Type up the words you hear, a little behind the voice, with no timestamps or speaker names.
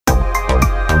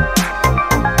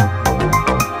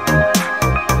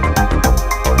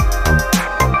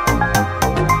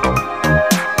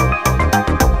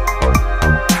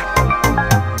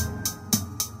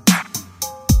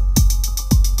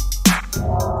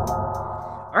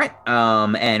All right,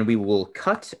 and we will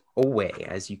cut away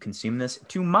as you consume this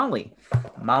to Molly.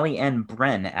 Molly and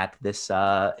Bren at this,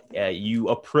 you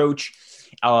approach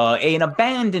an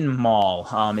abandoned mall.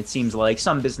 It seems like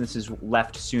some businesses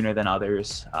left sooner than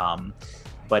others,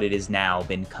 but it has now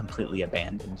been completely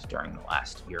abandoned during the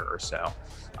last year or so.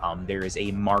 There is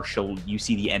a Marshall, you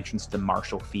see the entrance to the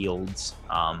Marshall Fields.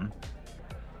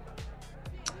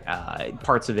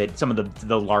 Parts of it, some of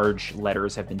the large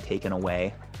letters have been taken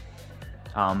away.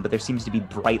 But there seems to be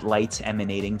bright lights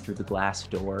emanating through the glass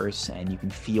doors, and you can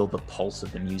feel the pulse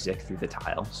of the music through the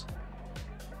tiles.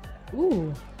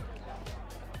 Ooh.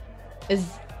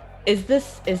 Is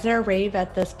there a rave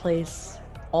at this place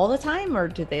all the time, or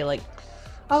do they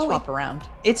swap around?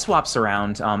 It swaps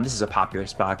around. This is a popular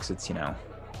spot because it's,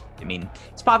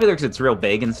 it's popular because it's real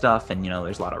big and stuff, and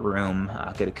there's a lot of room,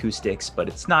 good acoustics, but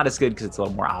it's not as good because it's a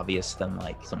little more obvious than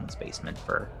like someone's basement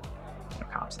for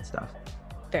cops and stuff.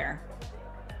 Fair.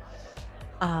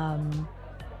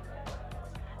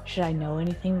 Should I know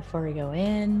anything before we go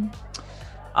in?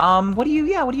 What are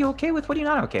you okay with? What are you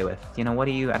not okay with? I don't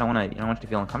want you to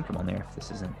feel uncomfortable in there if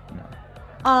this isn't,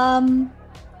 I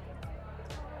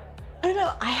don't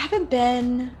know. I haven't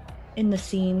been in the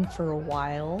scene for a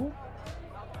while.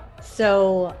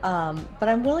 So, but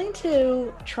I'm willing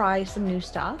to try some new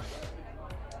stuff.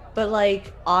 But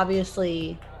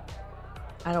obviously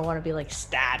I don't want to be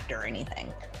stabbed or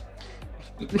anything.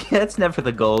 That's never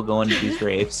the goal going to these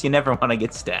raves. You never want to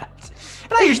get stabbed.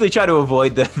 And I usually try to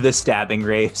avoid the stabbing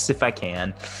raves if I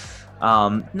can.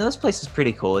 No, this place is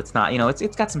pretty cool. It's not,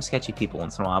 it's got some sketchy people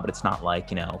once in a while, but it's not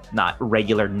not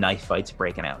regular knife fights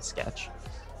breaking out sketch.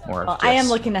 Well, I am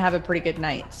looking to have a pretty good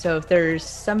night. So if there's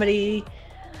somebody,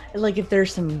 if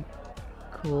there's some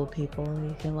cool people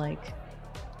you can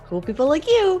cool people like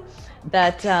you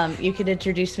that you could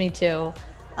introduce me to,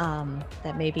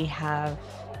 that maybe have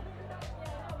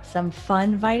some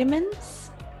fun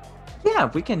vitamins. Yeah,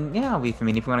 we can. Yeah, if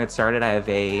we want to get started, I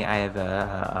have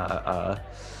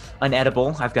an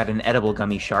edible. I've got an edible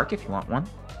gummy shark. If you want one.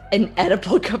 An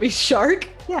edible gummy shark?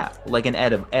 Yeah, like an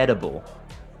edible.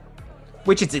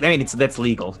 Which that's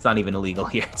legal. It's not even illegal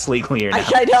here. It's legal here now.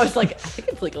 I know. It's I think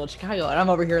it's legal in Chicago, and I'm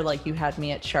over here you had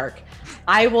me at shark.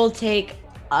 I will take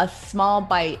a small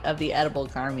bite of the edible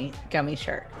gummy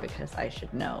shark because I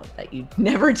should know that you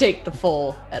never take the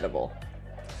full edible.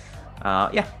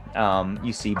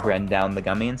 You see Bren down the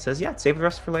gummy and says, "Yeah, save the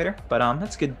rest for later." But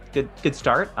that's good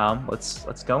start.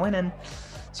 Let's go in and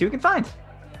see what we can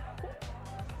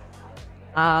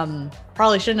find.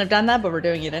 Probably shouldn't have done that, but we're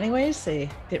doing it anyways. They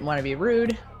didn't want to be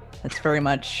rude. That's very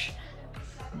much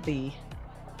the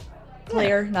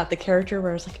player, not the character.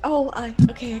 Where it's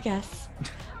okay, I guess.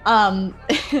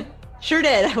 Sure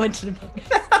did. I went to the book.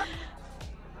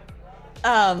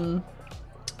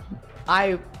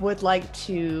 I would like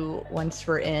to, once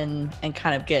we're in and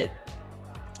kind of get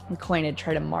acquainted,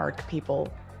 try to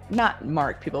not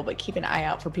mark people, but keep an eye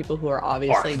out for people who are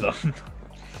obviously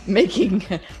making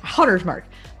hunter's mark,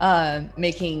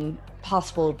 making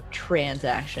possible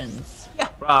transactions. Yeah,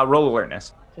 roll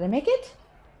awareness. Did I make it?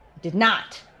 Did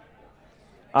not.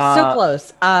 So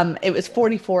close. It was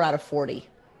 44 out of 40.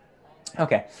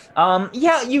 Okay.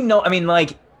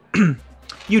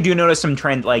 You do notice some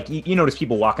trend, you notice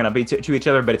people walking up to each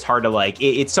other, but it's hard to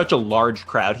it's such a large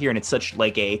crowd here, and it's such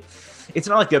it's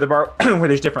not like the other bar where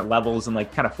there's different levels and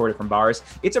kind of 4 different bars.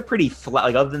 It's a pretty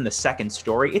flat, other than the second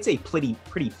story, it's a pretty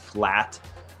flat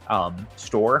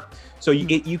store. So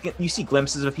you see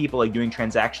glimpses of people doing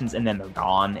transactions, and then they're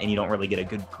gone, and you don't really get a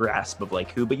good grasp of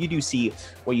who, but you do see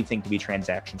what you think to be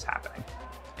transactions happening.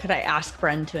 Could I ask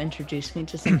Bren to introduce me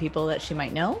to some people that she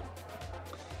might know?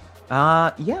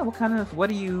 Yeah, what kind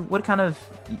of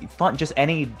fun, just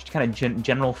any kind of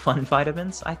general fun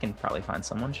vitamins? I can probably find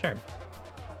someone, sure.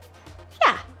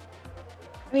 Yeah.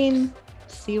 I mean,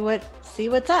 see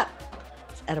what's up.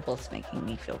 This edible's making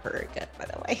me feel very good, by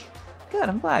the way. Good,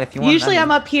 I'm glad. If you want, usually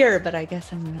I'm up here, but I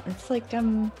guess it's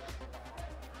kind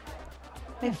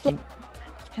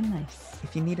of nice.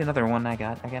 If you need another one, I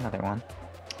got another one.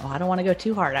 Well, I don't want to go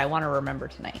too hard. I want to remember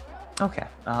tonight. Okay.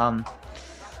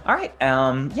 All right.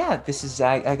 This is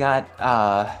I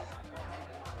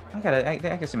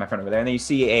can see my friend over there, and then you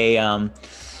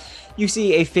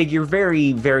see a figure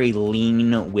very, very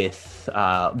lean with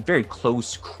very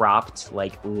close cropped,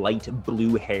 light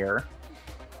blue hair,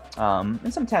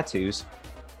 and some tattoos.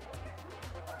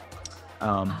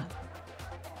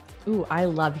 Ooh, I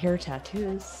love your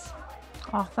tattoos.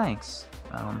 Oh, thanks.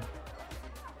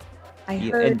 I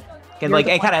heard. And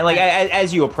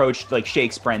as you approach,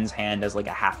 shakes Bren's hand as a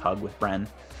half hug with Bren.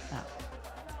 Oh.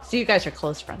 So you guys are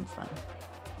close friends then?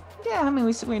 Yeah,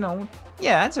 we know.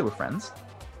 Yeah, I'd say we're friends.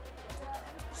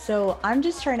 So I'm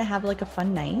just trying to have like a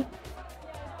fun night.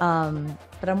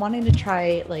 But I'm wanting to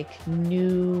try like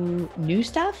new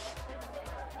stuff.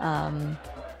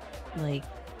 Like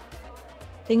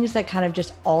things that kind of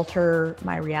just alter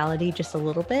my reality just a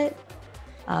little bit.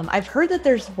 I've heard that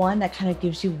there's one that kind of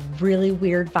gives you really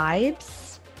weird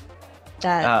vibes.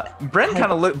 That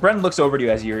Bren looks over to you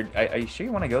as you're. Are you sure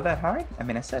you want to go that high? I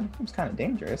mean, I said it was kind of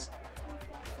dangerous.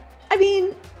 I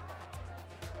mean,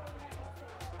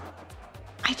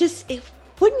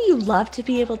 wouldn't you love to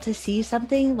be able to see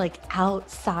something like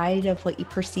outside of what you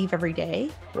perceive every day?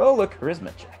 Roll a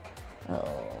charisma check.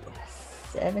 Oh,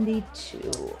 72.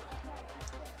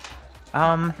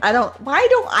 Why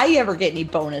don't I ever get any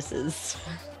bonuses?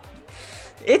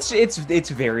 It's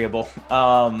variable.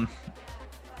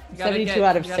 72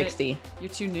 out of 60. You're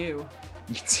too new.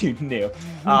 You're too new.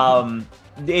 It's I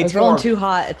was rolling too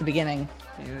hot at the beginning.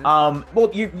 Well,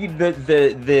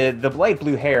 the light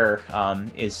blue hair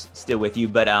is still with you,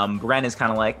 but Bren is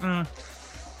kind of like,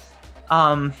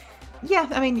 yeah.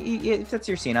 I mean, if that's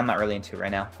your scene, I'm not really into it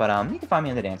right now, but you can find me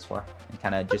on the dance floor, and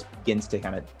kind of just begins to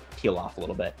kind of peel off a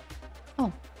little bit.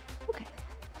 Oh, okay.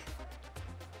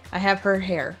 I have her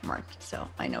hair marked, so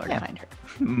I know where to find her.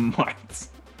 Marked.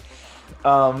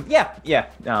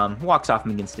 Walks off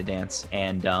and begins to dance,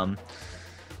 and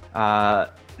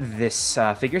this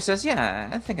figure says, "Yeah,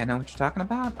 I think I know what you're talking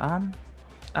about.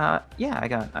 Yeah, I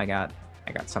got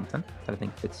something that I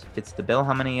think fits the bill.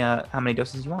 How many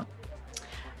doses do you want?"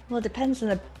 Well, it depends on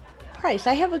the price.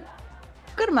 I have a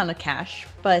good amount of cash,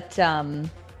 but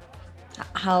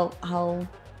how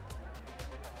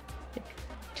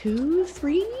 2,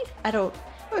 3? I don't.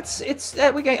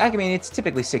 I mean, it's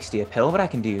typically 60 a pill, but I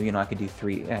can do, I could do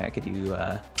 3. I could do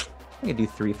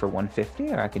 3 for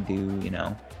 150, or I could do,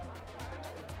 I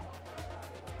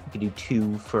could do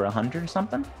 2 for 100 or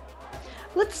something.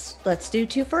 Let's do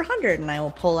 2 for 100, and I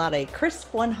will pull out a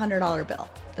crisp $100 bill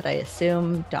that I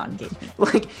assume Don gave me.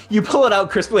 Like, you pull it out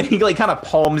crisply, and he like kind of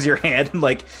palms your hand and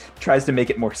like tries to make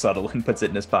it more subtle and puts it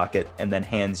in his pocket, and then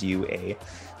hands you a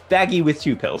baggie with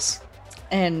 2 pills.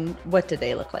 And what do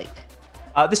they look like?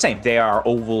 The same. They are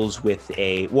ovals with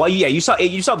a. Well, yeah, you saw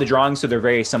the drawings, so they're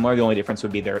very similar. The only difference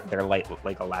would be they're light,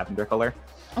 like a lavender color.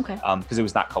 Okay. Because it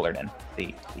was not colored in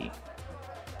the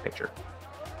picture.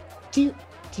 Do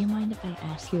you mind if I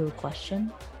ask you a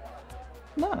question?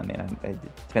 No, I mean, it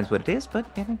depends what it is, but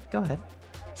yeah, go ahead.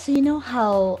 So you know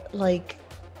how like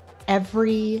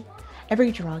every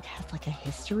drug has like a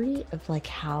history of like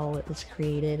how it was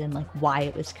created and like why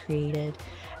it was created,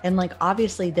 and like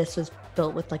obviously this was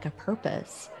built with like a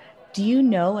purpose. Do you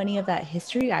know any of that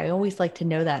history? I always like to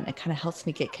know that, and it kind of helps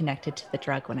me get connected to the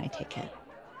drug when I take it.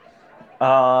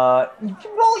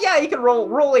 You can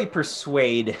roll a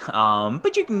persuade,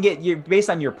 but you can get based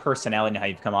on your personality and how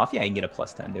you've come off. Yeah, you can get a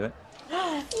 +10 to it.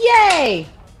 Yay!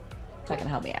 That can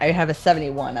help me. I have a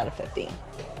 71 out of 50.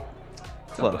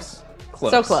 Close.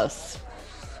 So close.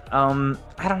 I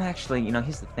don't actually,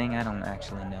 here's the thing. I don't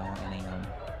actually know any.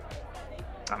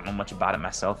 I don't know much about it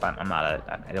myself. I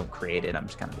don't create it. I'm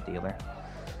just kind of a dealer.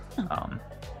 Oh.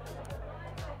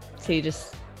 So you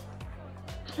just.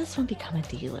 How does one become a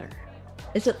dealer?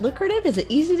 Is it lucrative? Is it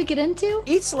easy to get into?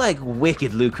 It's like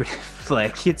wicked lucrative.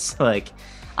 It's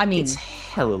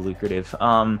hella lucrative.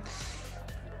 I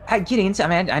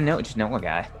know a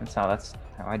guy. That's how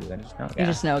I do it. I just know a guy. You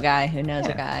just know a guy who knows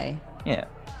a guy. Yeah.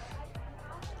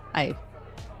 I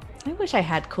wish I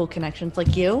had cool connections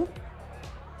like you.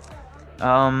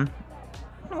 Well,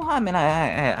 I mean,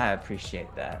 I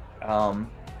appreciate that.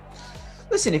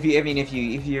 Listen, if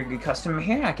you're a good customer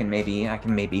here, I can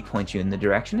maybe point you in the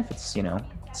direction if it's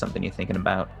something you're thinking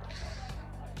about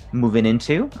moving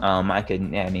into.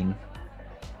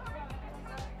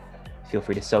 Feel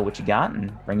free to sell what you got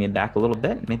and bring me back a little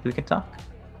bit, and maybe we can talk.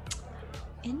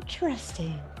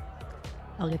 Interesting.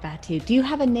 I'll get back to you. Do you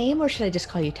have a name, or should I just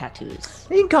call you Tattoos?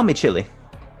 You can call me Chili.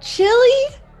 Chili?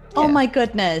 Yeah. Oh my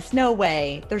goodness! No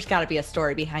way. There's got to be a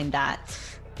story behind that.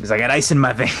 Because I got ice in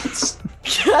my veins.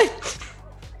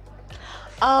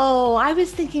 Oh, I was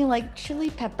thinking like chili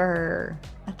pepper.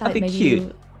 I thought that'd be maybe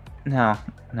cute. No.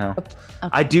 Okay.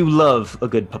 I do love a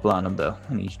good poblano, though.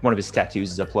 One of his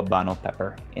tattoos is a poblano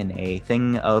pepper in a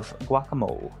thing of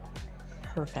guacamole.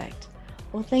 Perfect.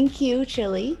 Well, thank you,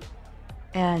 Chili,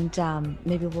 and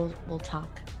maybe we'll talk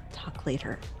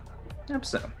later.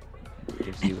 So,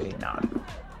 gives you a nod.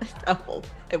 I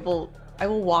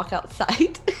will walk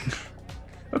outside.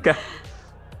 Okay.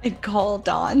 And call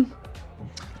Dawn.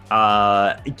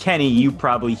 Kenny, you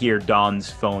probably hear Dawn's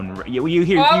phone. You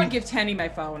hear? I would give Tenny my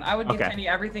phone. I would give Tenny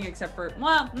everything except for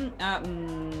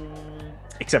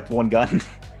except one gun.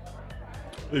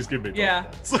 Please give me Yeah.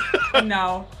 both.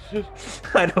 No.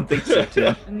 I don't think so,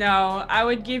 Tim. No, I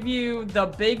would give you the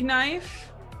big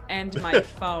knife and my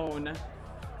phone.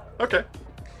 Okay.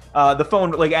 The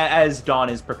phone, like as Dawn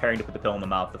is preparing to put the pill in the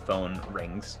mouth, the phone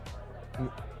rings.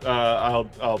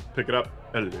 I'll pick it up.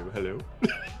 Hello.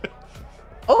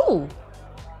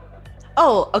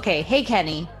 Oh, okay. Hey,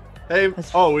 Kenny. Hey.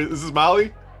 Oh, this is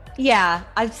Molly? Yeah,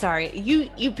 I'm sorry.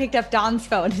 You picked up Dawn's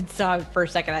phone, and so for a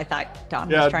second I thought Dawn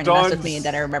was trying to mess with me, and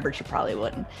then I remembered she probably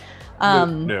wouldn't.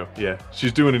 No, yeah.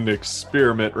 She's doing an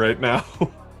experiment right now.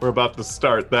 We're about to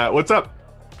start that. What's up?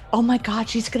 Oh my God,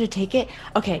 she's gonna take it?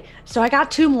 Okay, so I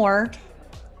got 2 more.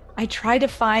 I tried to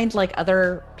find like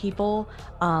other people,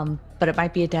 but it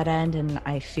might be a dead end, and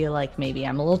I feel like maybe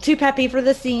I'm a little too peppy for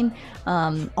this scene.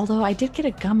 Although I did get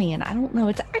a gummy, and I don't know,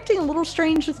 it's acting a little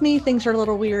strange with me. Things are a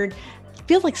little weird. I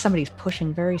feel like somebody's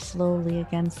pushing very slowly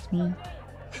against me.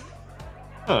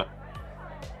 Huh.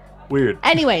 Weird.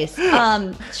 Anyways,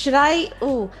 should I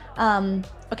come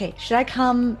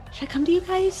to you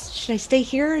guys? Should I stay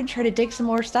here and try to dig some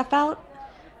more stuff out?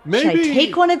 Maybe. Should I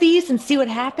take one of these and see what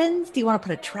happens? Do you want to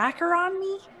put a tracker on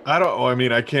me? I don't. I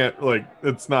mean, I can't. Like,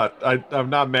 it's not.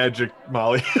 I'm not magic,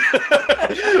 Molly.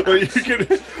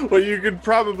 Well, you could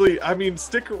probably. I mean,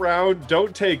 stick around.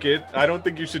 Don't take it. I don't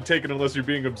think you should take it unless you're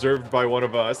being observed by one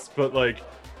of us. But like,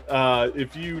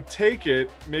 if you take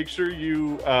it, make sure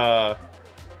you or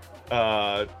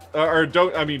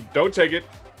don't. I mean, don't take it.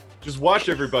 Just watch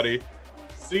everybody.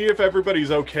 See if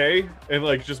everybody's okay, and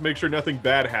like just make sure nothing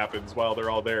bad happens while they're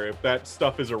all there. If that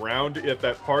stuff is around at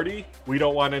that party, we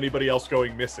don't want anybody else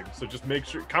going missing. So just make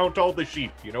sure, count all the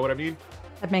sheep. You know what I mean?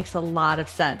 That makes a lot of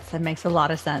sense.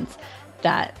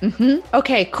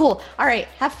 Okay, cool. All right,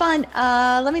 have fun.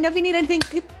 Let me know if you need anything.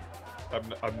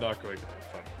 I'm not going to have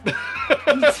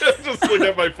fun. Just look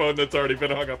at my phone that's already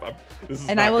been hung up.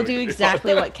 I will do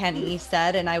exactly what Kenny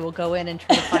said, and I will go in and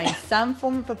try to find some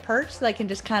form of a perch so that I can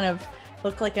just kind of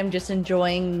look like I'm just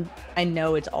enjoying. I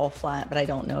know it's all flat, but I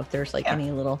don't know if there's like any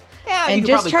little. Yeah, and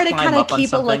just try to kind of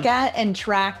keep a look at and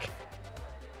track,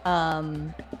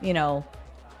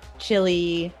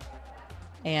 Chili,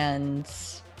 and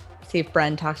see if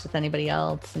Bren talks with anybody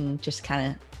else, and just kind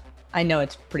of. I know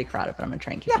it's pretty crowded, but I'm gonna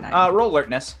try and keep an eye on it. Roll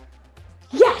alertness.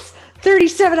 Yes,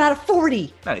 37 out of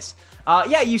 40. Nice.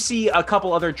 You see a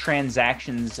couple other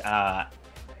transactions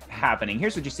happening.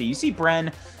 Here's what you see. You see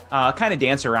Bren kind of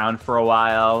dance around for a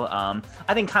while.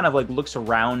 I think kind of like looks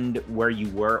around where you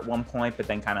were at one point, but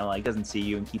then kind of like doesn't see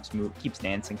you and keeps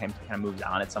dancing, kind of moves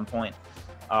on at some point.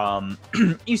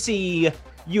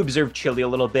 You observe Chili a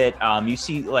little bit. You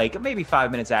see like maybe 5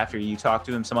 minutes after you talk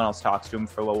to him, someone else talks to him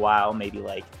for a little while, maybe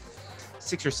like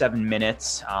 6 or 7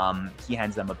 minutes. He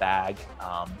hands them a bag,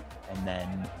 and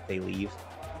then they leave.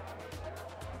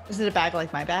 Is it a bag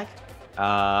like my bag?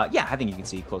 Yeah, I think you can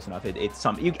see close enough. It's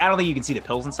some. I don't think you can see the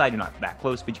pills inside. You're not that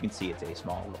close, but you can see it's a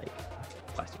small like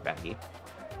plastic baggie.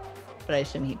 But I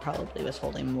assume he probably was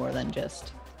holding more than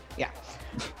just. Yeah.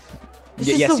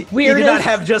 Yes, the weirdest. You did not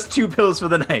have just 2 pills for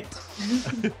the night.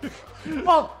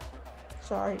 Well,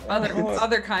 sorry.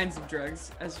 Other kinds of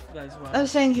drugs as well. I was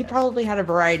saying he probably had a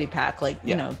variety pack, like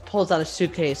you know, pulls out a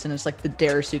suitcase and it's like the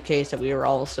Dare suitcase that we were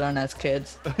all on as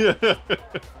kids. But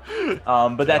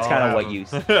that's kind of what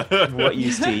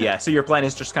you see. Yeah. So your plan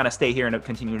is just kind of stay here and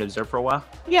continue to observe for a while.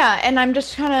 Yeah, and I'm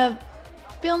just kind of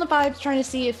feeling the vibes, trying to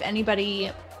see if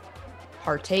anybody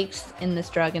partakes in this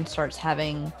drug and starts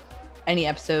having any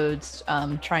episodes,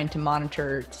 trying to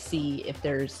monitor to see if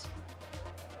there's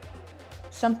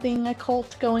something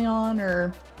occult going on,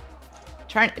 or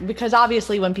because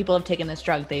obviously when people have taken this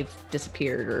drug, they've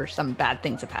disappeared or some bad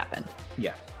things have happened.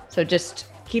 Yeah. So just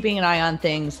keeping an eye on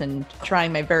things and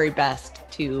trying my very best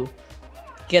to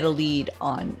get a lead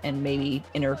on and maybe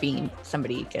intervene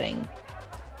somebody getting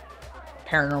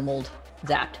paranormal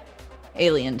zapped,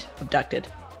 abducted.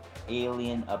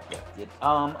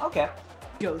 Okay.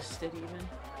 Ghosted even.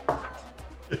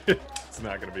 It's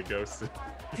not gonna be ghosted.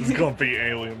 It's gonna be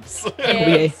aliens.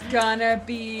 It's gonna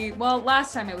be. Well,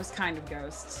 last time it was kind of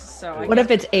ghosts. So what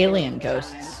if it's alien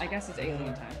ghosts? I guess it's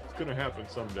alien time. It's gonna happen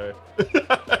someday.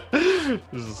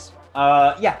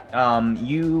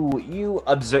 You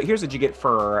observe. Here's what you get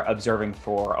for observing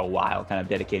for a while, kind of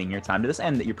dedicating your time to this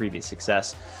and your previous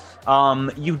success.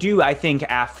 You do, I think,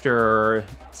 after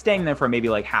staying there for maybe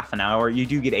like half an hour, you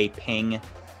do get a ping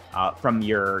from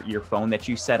your phone that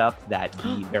you set up that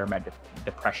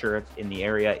the pressure in the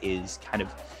area is kind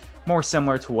of more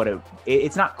similar to what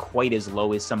it's not quite as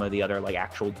low as some of the other like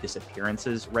actual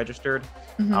disappearances registered.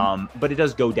 Mm-hmm. But it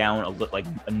does go down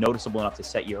a noticeable enough to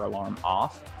set your alarm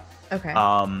off. Okay.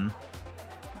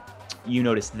 You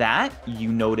notice that.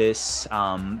 You notice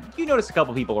a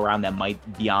couple people around that might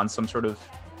be on some sort of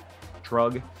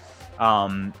drug.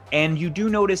 And you do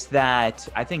notice that,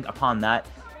 I think upon that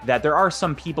there are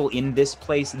some people in this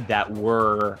place that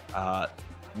were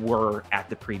at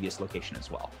the previous location as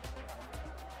well.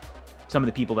 Some of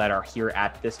the people that are here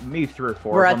at this, maybe 3 or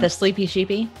 4 We're of at them, the Sleepy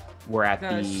Sheepy. we're at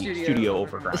the Studio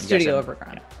Overground. The Studio Yes,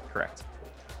 Overground. yeah, correct.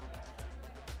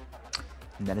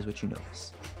 And that is what you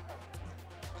notice.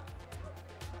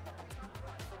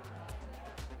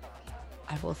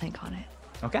 I will think on it.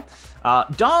 Okay.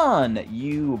 Dawn,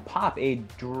 you pop a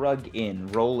drug in.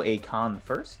 Roll a con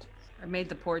first. I made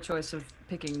the poor choice of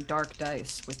picking dark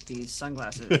dice with these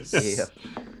sunglasses. Yeah.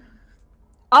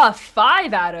 A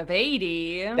 5 out of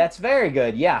 80. That's very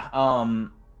good. Yeah.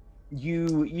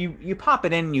 You pop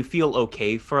it in and you feel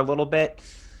okay for a little bit.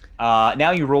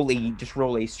 Now you roll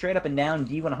a straight up and down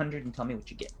D100 and tell me what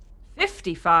you get.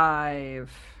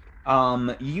 55.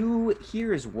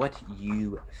 Here's what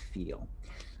you feel.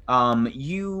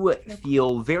 You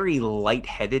feel very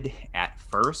lightheaded at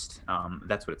first.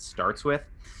 That's what it starts with.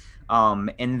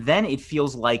 And then it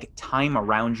feels like time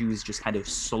around you is just kind of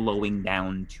slowing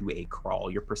down to a crawl.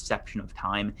 Your perception of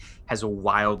time has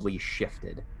wildly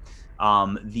shifted.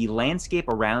 The landscape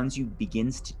around you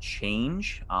begins to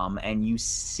change, and you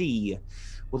see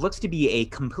what looks to be a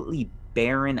completely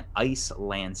barren ice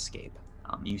landscape.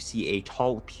 You see a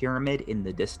tall pyramid in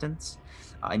the distance,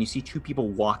 and you see 2 people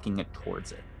walking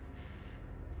towards it.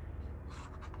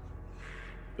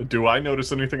 Do I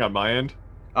notice anything on my end?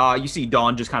 You see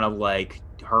Dawn just kind of like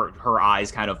her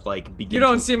eyes kind of like begin. You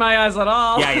don't to... see my eyes at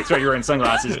all. Yeah, it's right. You're in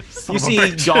sunglasses. You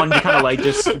see Dawn kind of like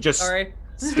just Sorry.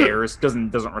 stares,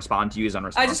 doesn't respond to you. Is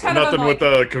unresponsive. I just kind of Nothing am with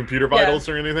like, the computer vitals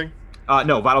or anything?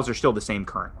 No, vitals are still the same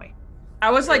currently. I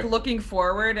was like looking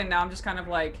forward, and now I'm just kind of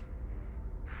like.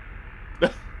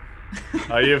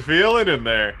 How you feeling in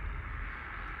there?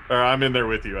 Or I'm in there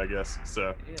with you, I guess.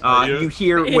 So you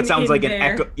hear what sounds like an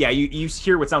there. echo. Yeah, you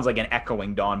hear what sounds like an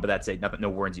echoing Dawn, but that's it. No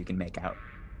words you can make out.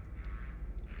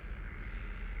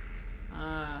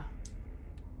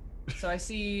 So I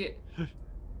see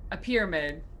a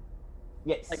pyramid,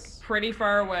 Yes. like pretty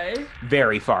far away.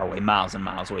 Very far away, miles and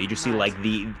miles away. You just see Nice. like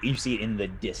you see it in the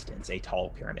distance, a tall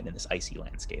pyramid in this icy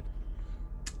landscape.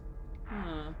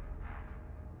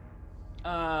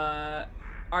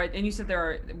 All right, and you said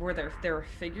there were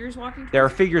figures walking. There are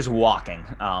figures walking,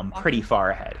 pretty far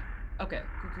ahead. Okay.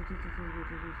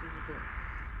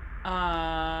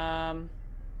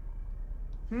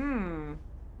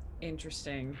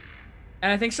 Interesting.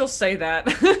 And I think she'll say that,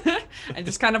 and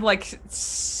just kind of like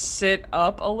sit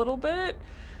up a little bit.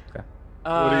 Okay.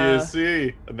 what do you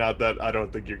see? Not that I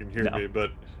don't think you can hear No. me,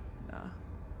 but No.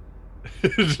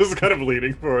 just kind of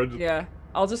leaning forward. Yeah,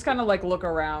 I'll just kind of like look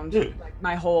around, like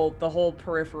the whole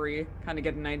periphery, kind of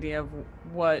get an idea of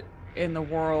what in the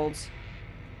world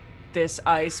this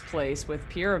ice place with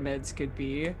pyramids could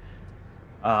be.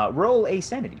 Roll a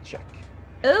sanity check.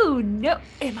 Oh no!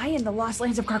 Am I in the lost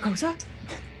lands of Carcosa?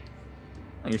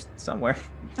 Oh, you're somewhere.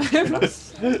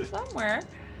 Somewhere.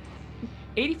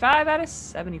 85 out of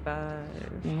 75.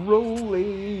 Roll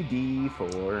a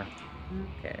d4.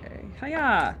 Okay.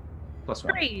 Hiya. +1.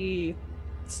 3.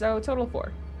 So total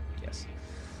 4. Yes.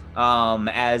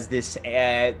 As this,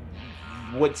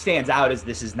 what stands out is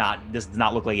this does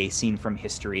not look like a scene from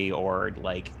history or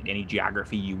like any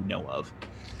geography you know of.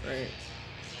 Right.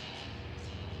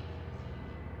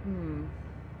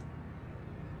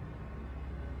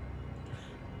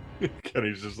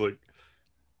 Kenny's just like,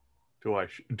 do I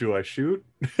shoot?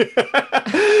 Think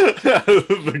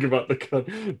about the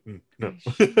gun.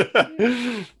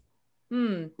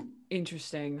 No.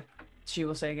 Interesting. She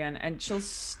will say again, and she'll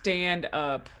stand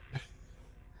up.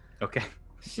 Okay.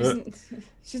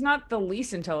 She's not the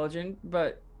least intelligent,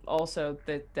 but also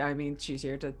she's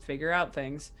here to figure out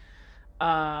things.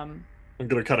 I'm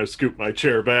gonna kind of scoop my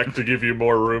chair back to give you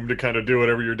more room to kind of do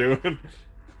whatever you're doing.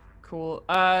 Cool.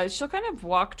 She'll kind of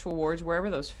walk towards wherever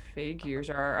those figures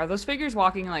are. Are those figures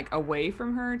walking like away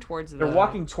from her towards the... They're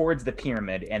walking towards the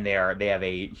pyramid, and they have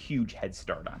a huge head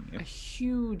start on you. A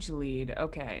huge lead.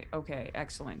 Okay,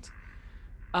 excellent.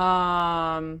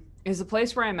 Is the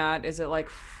place where I'm at, is it like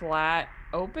flat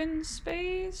open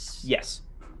space? Yes.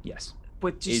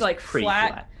 With just It's like pretty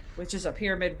flat, with just a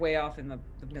pyramid way off in the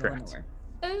middle Correct. of nowhere.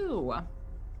 Oh.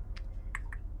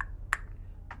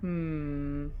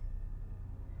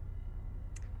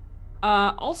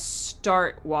 I'll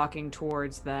start walking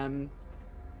towards them.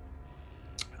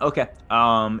 Okay.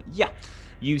 Yeah.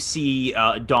 You see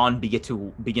Dawn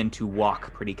begin to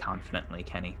walk pretty confidently,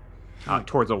 Kenny,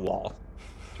 towards a wall.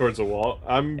 Towards the wall.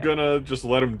 I'm gonna just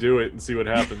let him do it and see what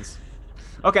happens.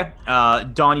 Okay.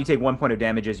 Dawn, you take 1 point of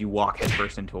damage as you walk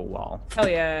headfirst into a wall. Hell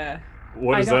yeah.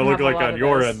 What I does that don't look have a like lot on of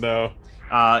your this. end, though?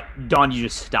 Dawn, you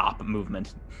just stop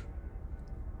movement.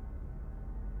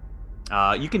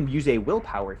 You can use a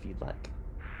willpower if you'd like.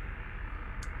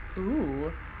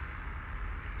 Ooh.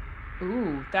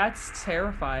 Ooh, that's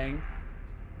terrifying.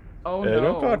 Oh I don't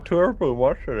no. got terribly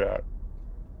much of that.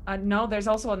 No, there's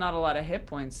also not a lot of hit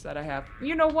points that I have.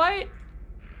 You know what?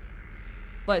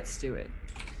 Let's do it.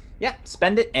 Yeah,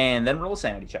 spend it and then roll a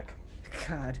sanity check.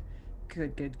 God.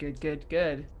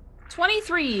 Good.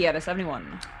 23 out of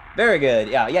 71. Very good.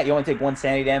 Yeah, you only take 1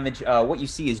 sanity damage. What you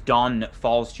see is Dawn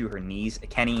falls to her knees.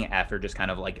 Kenny, after just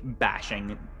kind of like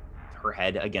bashing her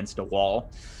head against a wall,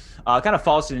 kind of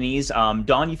falls to the knees.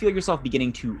 Dawn, you feel yourself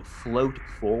beginning to float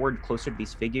forward closer to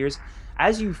these figures.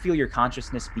 As you feel your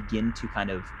consciousness begin to kind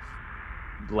of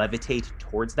levitate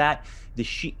towards that,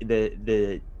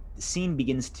 the scene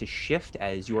begins to shift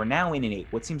as you are now in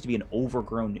what seems to be an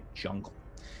overgrown jungle.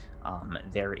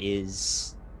 There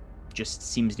is just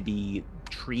seems to be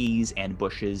trees and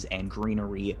bushes and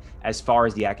greenery as far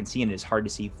as the eye can see, and it is hard to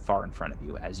see far in front of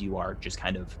you as you are just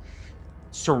kind of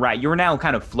you're now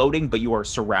kind of floating, but you are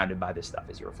surrounded by this stuff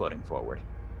as you're floating forward.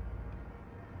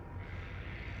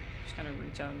 Just kind of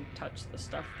reach out and touch the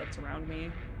stuff that's around me.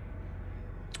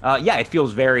 Yeah, it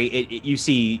feels very. You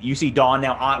see Dawn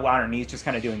now on her knees, just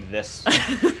kind of doing this.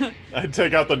 I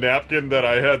take out the napkin that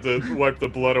I had to wipe the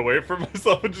blood away from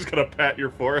myself and just kind of pat your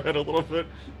forehead a little bit.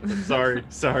 Sorry.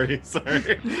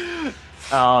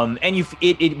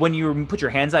 And when you put your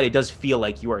hands out, it does feel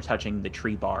like you are touching the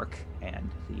tree bark and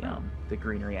the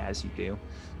greenery as you do.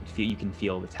 You can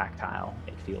feel the tactile.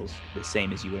 It feels the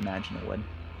same as you imagine it would.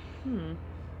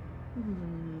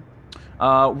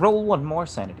 Roll one more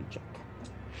sanity check.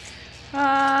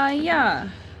 Yeah.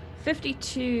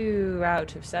 52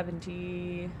 out of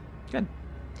 70. Good.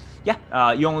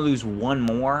 Yeah, you only lose 1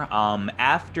 more.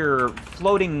 After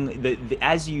floating,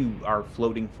 as you are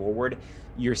floating forward,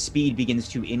 your speed begins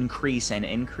to increase and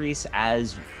increase.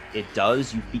 As it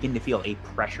does, you begin to feel a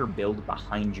pressure build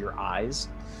behind your eyes.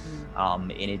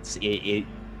 And it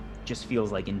just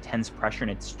feels like intense pressure,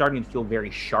 and it's starting to feel very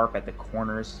sharp at the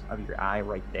corners of your eye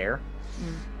right there.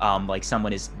 Like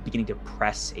someone is beginning to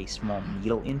press a small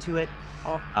needle into it.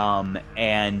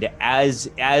 And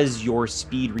as your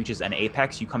speed reaches an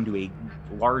apex, you come to a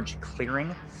large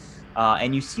clearing,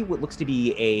 and you see what looks to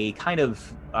be a kind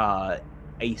of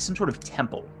some sort of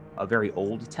temple, a very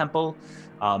old temple,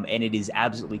 and it is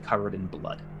absolutely covered in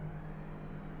blood.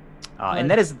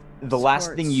 And that is the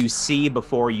last thing you see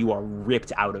before you are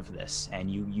ripped out of this,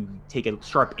 and you take a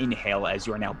sharp inhale as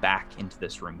you are now back into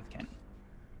this room with Kenny.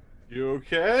 You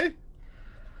okay?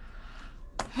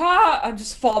 I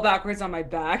just fall backwards on my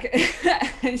back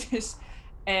and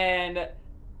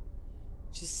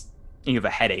You have a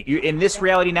headache. In this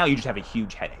reality now, you just have a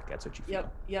huge headache. That's what you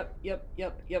feel. Yep.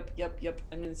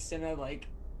 And it's in a like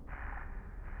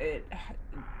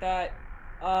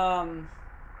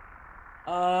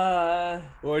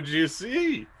What'd you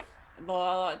see?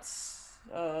 lots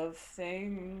of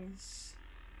things.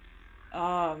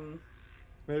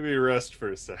 Maybe rest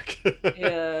for a sec.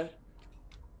 Yeah.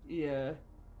 Do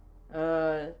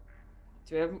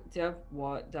you have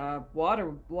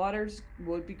water? Waters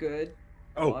would be good.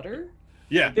 Oh. Water?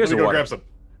 Yeah, There's let me a go water. grab some.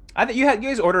 I think you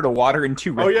guys ordered a water and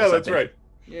 2 Red Oh yeah, Bulls, I that's think. right.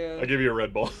 Yeah. I'll give you a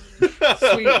Red Bull.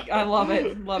 Sweet. I love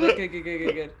it.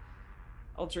 Good.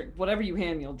 I'll drink whatever you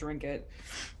hand me. I'll drink it.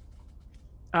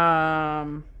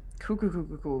 Cool.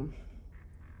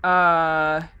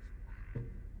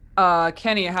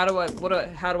 Kenny, how do I look?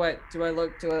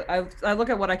 I look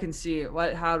at what I can see.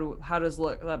 How does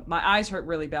look? My eyes hurt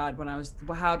really bad when I was.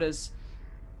 How does?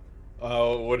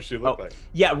 What does she look like?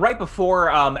 Yeah, right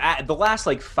before at the last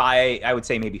like 5, I would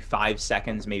say maybe 5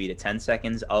 seconds, maybe to 10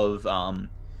 seconds of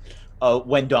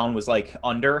when Dawn was like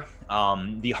under,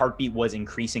 the heartbeat was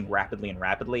increasing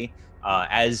rapidly.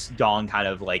 As Dawn kind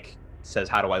of like says,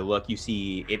 "How do I look?" You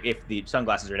see if the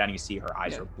sunglasses are down, you see her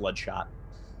eyes are bloodshot.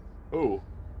 Oh.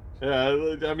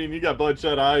 Yeah, I mean, you got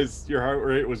bloodshot eyes, your heart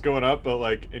rate was going up, but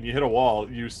like, and you hit a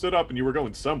wall, you stood up and you were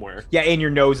going somewhere. Yeah, and your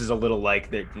nose is a little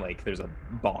like there's a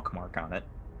bonk mark on it.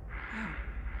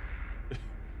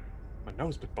 My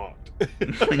nose been bonked.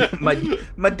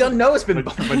 my dun nose been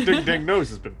bonked. My ding nose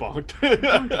has been bonked.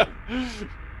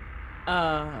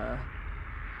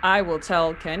 I will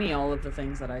tell Kenny all of the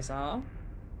things that I saw.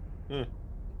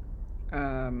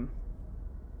 So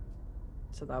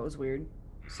that was weird.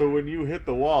 So when you hit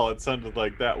the wall, it sounded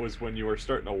like that was when you were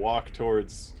starting to walk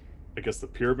towards, I guess, the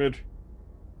pyramid?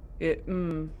 I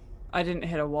didn't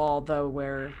hit a wall, though,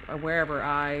 wherever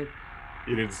I...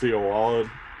 You didn't see a wall?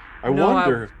 I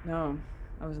No.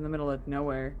 I was in the middle of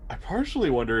nowhere. I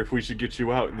partially wonder if we should get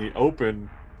you out in the open,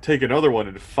 take another one,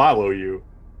 and follow you.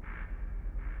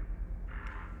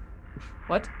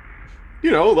 What?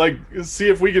 You know, like, see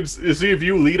if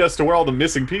you lead us to where all the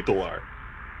missing people are.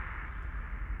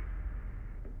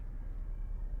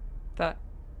 That...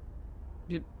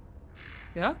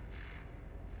 Yeah?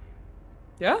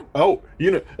 Yeah? Oh,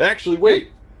 actually,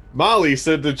 wait. Molly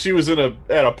said that she was at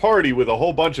a party with a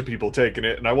whole bunch of people taking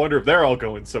it, and I wonder if they're all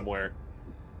going somewhere.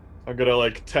 I'm gonna,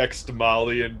 like, text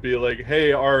Molly and be like,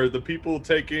 hey, are the people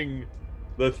taking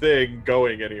the thing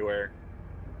going anywhere?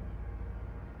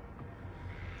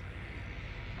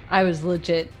 I was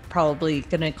legit probably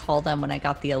gonna call them when I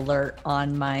got the alert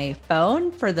on my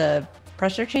phone for the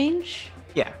pressure change.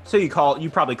 Yeah, so you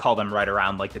probably call them right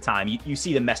around like the time. You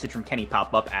see the message from Kenny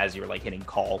pop up as you're like hitting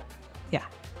call. Yeah.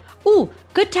 Ooh,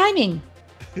 good timing.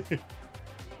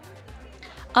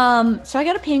 So I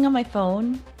got a ping on my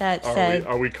phone that said...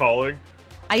 Are we calling?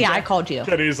 Yeah, I called you.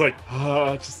 Kenny's like,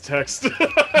 just text.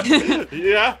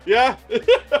 Yeah.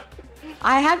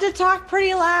 I have to talk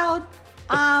pretty loud.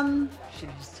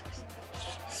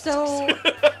 So...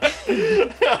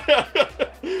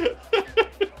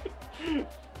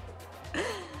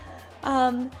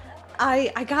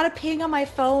 I got a ping on my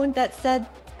phone that said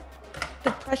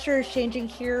the pressure is changing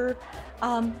here.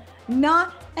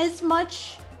 Not as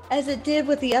much as it did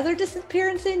with the other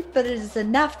disappearances, but it is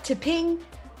enough to ping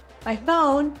my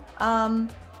phone. I'm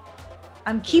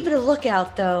keeping a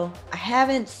lookout though. I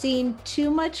haven't seen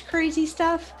too much crazy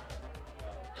stuff.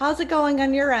 How's it going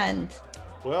on your end?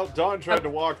 Well, Dawn tried to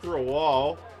walk through a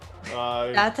wall.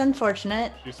 That's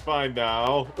unfortunate. She's fine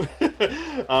now.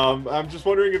 I'm just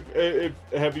wondering if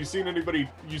have you seen anybody?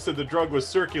 You said the drug was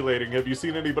circulating. Have you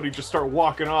seen anybody just start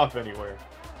walking off anywhere?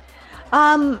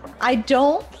 I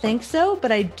don't think so,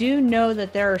 but I do know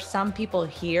that there are some people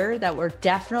here that were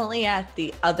definitely at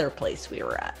the other place we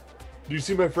were at. Do you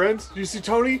see my friends? Do you see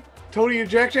Tony? Tony and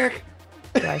Jack Jack?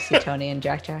 Do I see Tony and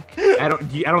Jack Jack? I don't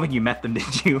think you met them,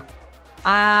 did you?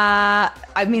 I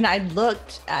mean, I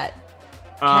looked at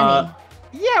Kenny.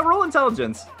 Yeah, roll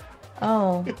intelligence.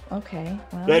 Oh, okay.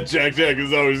 Well. That Jack Jack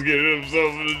is always getting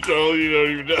himself in trouble. You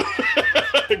don't even know.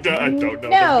 I don't know.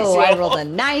 No, I rolled a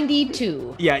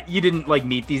 92. Yeah, you didn't like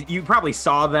meet these. You probably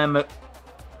saw them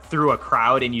through a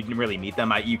crowd, and you didn't really meet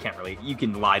them. You can't really. You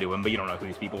can lie to them, but you don't know who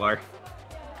these people are.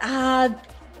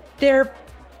 They're.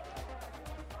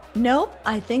 Nope.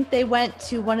 I think they went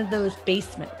to one of those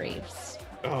basement raves.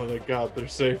 Oh, thank God, they're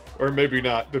safe. Or maybe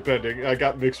not, depending. I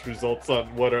got mixed results on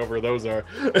whatever those are.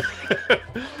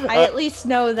 I at least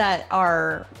know that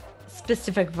our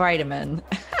specific vitamin,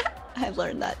 I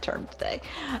learned that term today,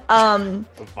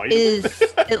 is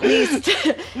at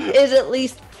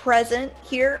least present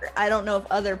here. I don't know if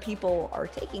other people are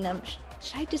taking them.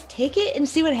 Should I just take it and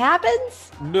see what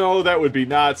happens? No, that would be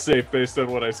not safe based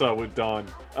on what I saw with Dawn.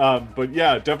 But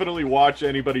yeah, definitely watch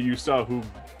anybody you saw who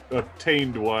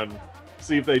obtained one.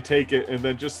 See if they take it, and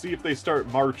then just see if they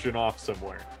start marching off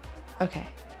somewhere. Okay.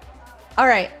 All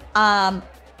right.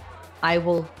 I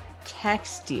will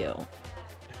text you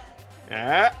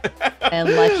and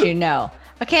let you know.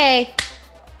 Okay.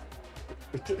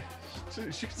 You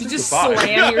just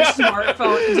slam your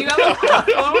smartphone. Do you have a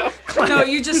smartphone? No,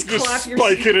 you just clap your...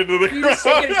 spike it into the ground. You just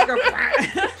take it and go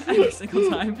every single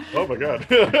time. Oh my God.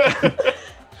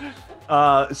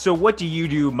 So what do you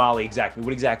do, Molly, exactly?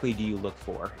 What exactly do you look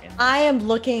for? I am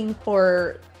looking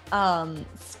for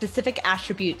specific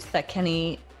attributes that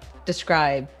Kenny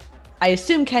described. I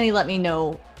assume Kenny let me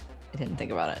know. I didn't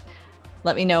think about it.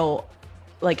 Let me know,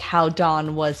 like, how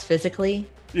Dawn was physically.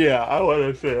 Yeah, I want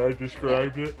to say I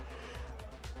described it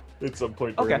at some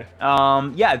point. Okay.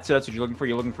 Yeah, so that's what you're looking for.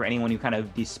 You're looking for anyone who kind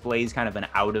of displays kind of an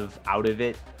out of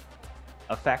it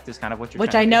effect is kind of what you're.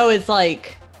 Which I know is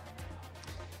like.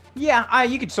 Yeah,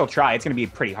 you could still try. It's going to be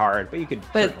pretty hard, but you could.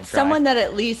 But someone that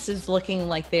at least is looking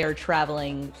like they are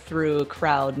traveling through a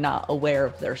crowd, not aware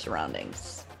of their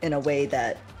surroundings, in a way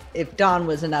that if Dawn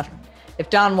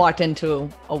walked into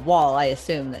a wall, I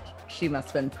assume that she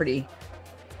must have been pretty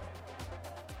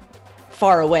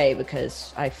far away,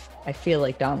 because I feel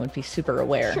like Dawn would be super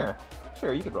aware.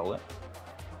 Sure, you could roll it.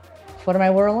 What am I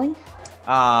rolling?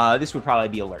 This would probably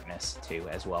be alertness too,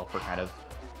 as well, for kind of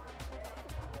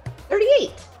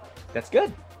 38. That's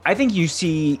good. I think you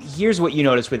see, here's what you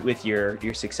notice with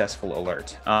your successful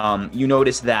alert. You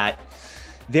notice that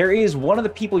there is one of the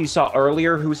people you saw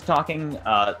earlier who was talking,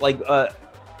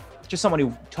 just someone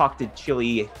who talked to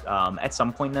Chili at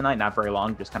some point in the night, not very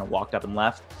long, just kind of walked up and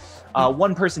left.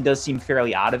 One person does seem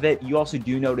fairly out of it. You also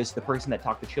do notice the person that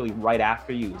talked to Chili right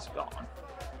after you is gone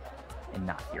and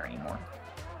not here anymore.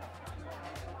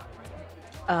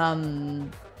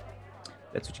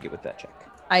 That's what you get with that check.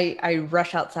 I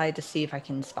rush outside to see if I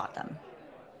can spot them.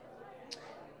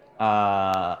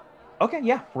 Okay,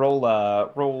 yeah.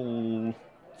 Roll.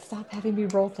 Stop having me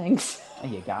roll things.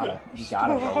 You gotta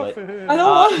roll it. I don't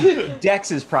want it.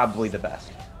 Dex is probably the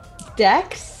best.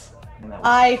 Dex? And that was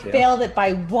I 2. failed it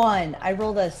by 1. I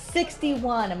rolled a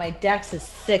 61 and my dex is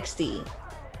 60.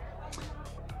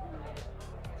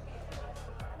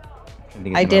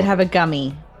 I did have a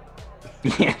gummy.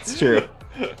 Yeah, it's true.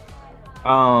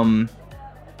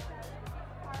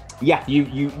 Yeah,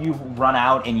 you run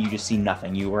out and you just see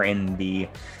nothing. You were in the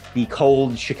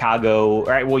cold Chicago.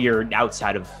 Right, well, you're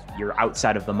outside of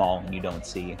the mall and you don't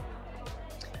see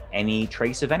any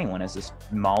trace of anyone, as this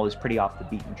mall is pretty off the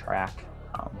beaten track.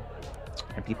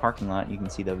 Empty parking lot. You can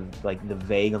see the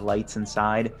vague lights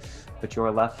inside, but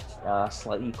you're left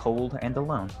slightly cold and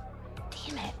alone.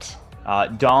 Damn it.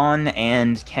 Dawn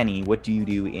and Kenny, what do you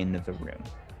do in the room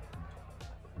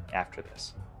after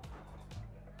this?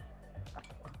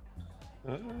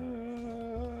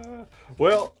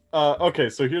 Okay,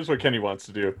 so here's what Kenny wants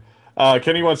to do.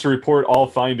 Kenny wants to report all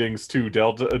findings to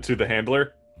Delta, to the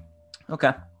handler.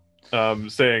 Okay.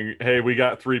 Saying, hey, we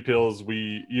got 3 pills.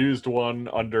 We used one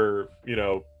under,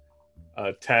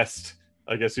 a test,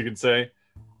 I guess you can say.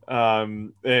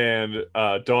 And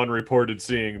Dawn reported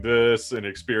seeing this and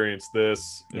experienced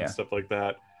this and stuff like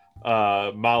that.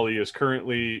 Molly is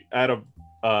currently at an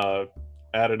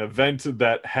event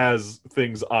that has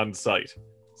things on site.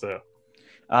 So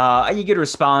you get a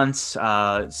response.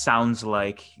 Sounds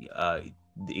like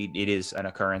it is an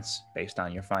occurrence based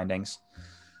on your findings.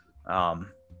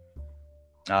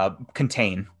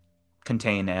 Contain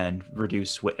and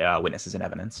reduce witnesses and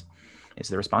evidence is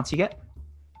the response you get.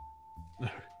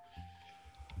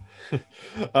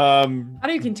 How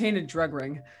do you contain a drug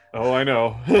ring? Oh, I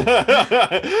know.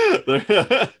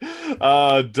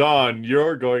 Dawn,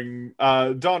 you're going.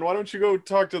 Dawn, why don't you go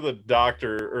talk to the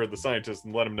doctor or the scientist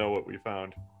and let him know what we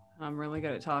found? I'm really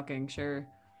good at talking. Sure.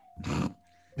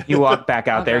 You walk back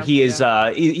out there. Okay, He is.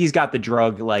 He's got the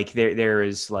drug. Like there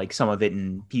is like some of it,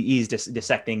 and he's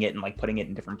dissecting it and like putting it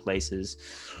in different places.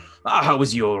 How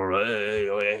was your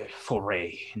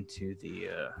foray into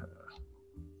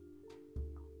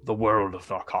the world of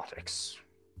narcotics?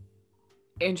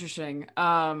 Interesting.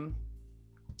 While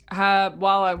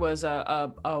I was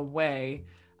away,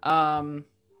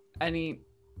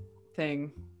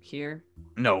 anything here?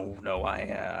 No.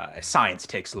 Science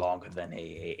takes longer than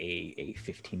a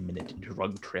 15-minute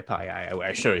drug trip. I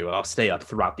assure you, I'll stay up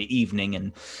throughout the evening,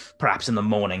 and perhaps in the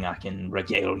morning I can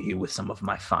regale you with some of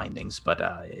my findings. But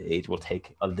it will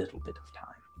take a little bit of time.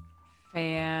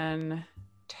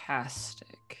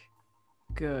 Fantastic.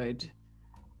 Good.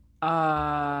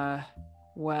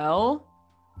 Well,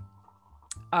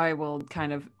 I will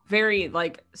kind of very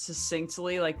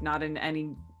succinctly, not in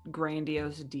any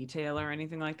grandiose detail or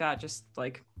anything like that, just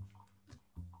kind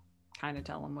of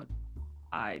tell him what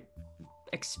I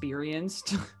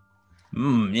experienced.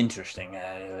 Interesting.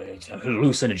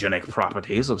 Hallucinogenic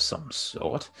properties of some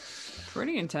sort.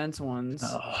 Pretty intense ones.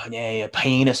 Yeah,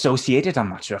 pain associated. I'm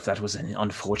not sure if that was an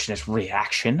unfortunate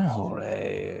reaction or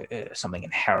something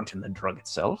inherent in the drug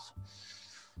itself.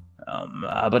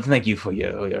 But thank you for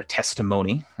your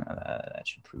testimony. That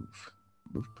should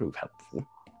prove helpful.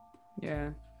 Yeah.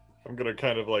 I'm gonna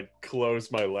kind of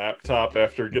close my laptop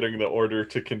after getting the order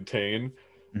to contain.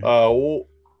 We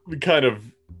kind of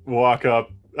walk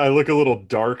up. I look a little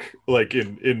dark,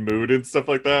 in mood and stuff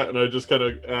like that, and I just kind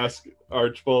of ask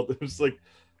Archibald, it's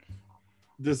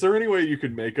is there any way you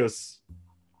could make us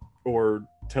or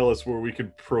tell us where we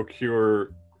could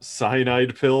procure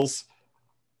cyanide pills?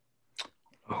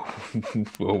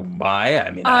 Oh my!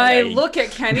 I mean, I look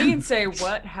at Kenny and say,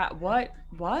 "What? What?"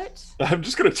 I'm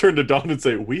just gonna turn to Dawn and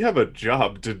say, "We have a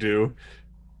job to do."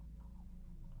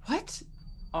 What?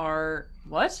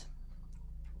 What?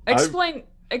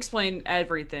 Explain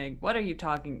everything. What are you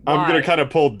talking? Why? I'm gonna kind of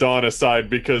pull Dawn aside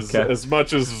because as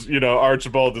much as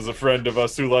Archibald is a friend of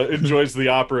us who enjoys the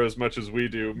opera as much as we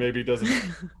do, maybe doesn't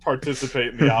participate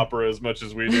in the opera as much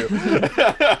as we do.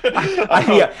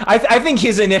 I think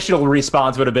his initial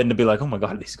response would have been to be like, "Oh my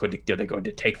God, are they going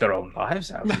to take their own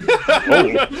lives out?"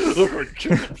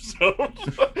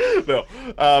 No,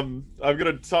 I'm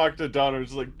gonna talk to Dawn. I'm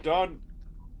just like, Dawn,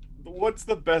 what's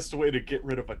the best way to get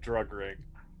rid of a drug ring?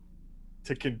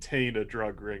 To contain a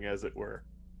drug ring, as it were.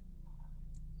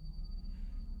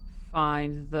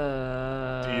 Find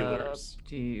the dealers.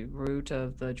 The root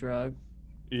of the drug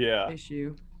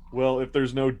issue. Well, if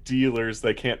there's no dealers,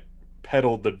 they can't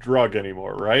peddle the drug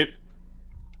anymore, right?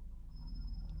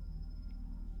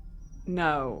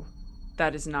 No,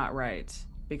 that is not right.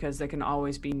 because there can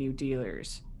always be new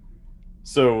dealers.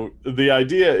 So the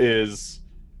idea is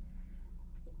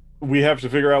we have to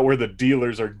figure out where the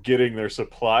dealers are getting their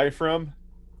supply from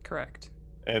Correct.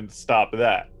 and stop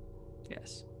that.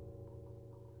 Yes.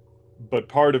 But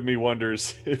part of me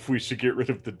wonders if we should get rid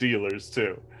of the dealers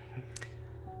too.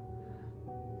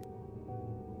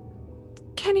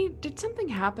 Kenny, did something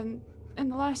happen in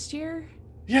the last year?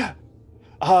 Yeah.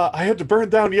 I had to burn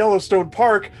down Yellowstone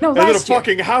Park, No, and then a last year.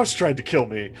 fucking house tried to kill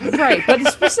me. Right, but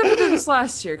it's specifically this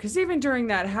last year, because even during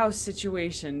that house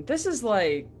situation, this is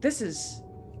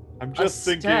I'm just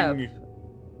step. thinking.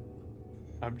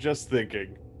 I'm just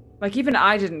thinking. like, even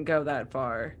I didn't go that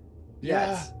far. Yeah,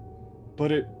 Yes.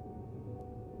 but it.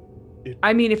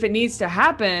 I mean, if it needs to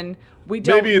happen, we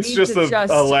don't Maybe it's need just to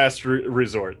a last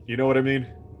resort. You know what I mean?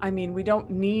 I mean, we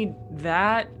don't need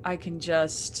that.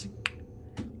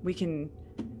 We can,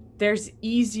 there's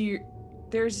easier,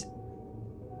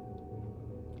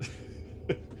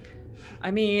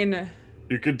 I mean...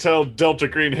 You can tell Delta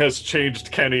Green has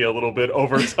changed Kenny a little bit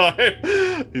over time.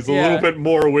 He's a Yeah. little bit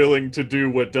more willing to do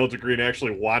what Delta Green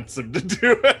actually wants him to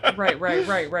do. Right.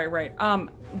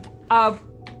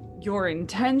 Your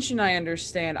intention, I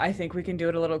understand. I think we can do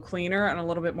it a little cleaner and a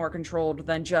little bit more controlled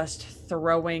than just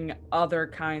throwing other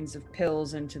kinds of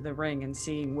pills into the ring and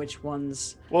seeing which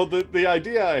ones. Well, the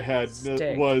idea I had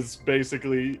Stick. was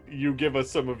basically you give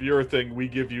us some of your thing, we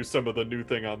give you some of the new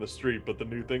thing on the street, but the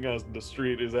new thing on the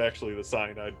street is actually the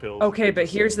cyanide pills. Okay, but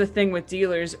here's the thing with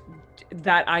dealers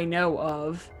that I know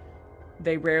of.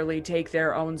 They rarely take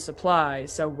their own supply,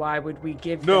 so why would we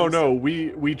give them... No,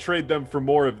 we trade them for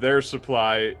more of their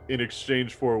supply in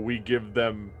exchange for we give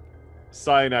them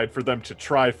cyanide for them to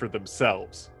try for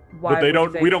themselves. Why But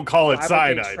we don't call it why would they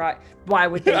cyanide. try- Why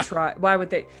would they try? Why would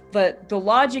they? But the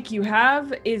logic you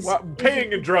have is Well,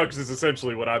 paying in drugs is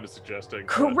essentially what I'm suggesting.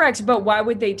 correct. But why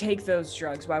would they take those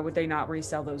drugs? Why would they not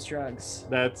resell those drugs?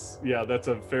 That's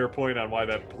a fair point on why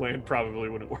that plan probably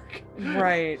wouldn't work.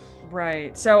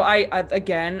 Right. So I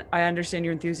again, I understand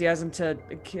your enthusiasm to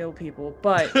kill people,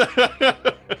 but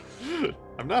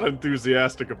I'm not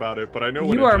enthusiastic about it, but I know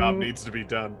when You a are job needs to be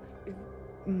done.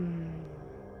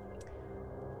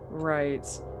 Right.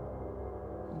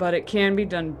 But it can be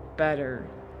done better.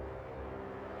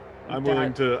 I'm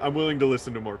willing to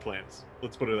listen to more plans.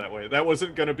 Let's put it that way. That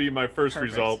wasn't going to be my first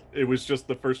Perfect. result. It was just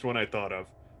the first one I thought of.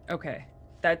 Okay,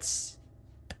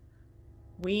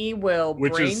 we will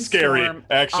Which is scary, brainstorm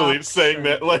actually, saying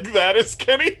that options. like that is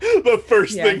Kenny. The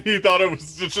first Yeah. thing he thought of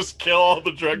was to just kill all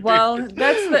the drug Well, dealers.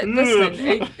 that's the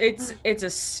listen. It's a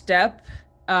step.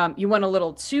 You went a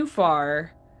little too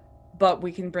far, but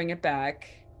we can bring it back.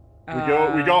 We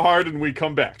go hard and we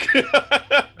come back.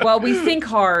 Well, we think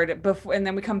hard before, and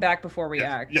then we come back before we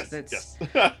act. Yes.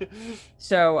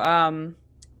 So,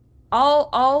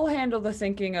 I'll handle the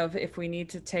thinking of if we need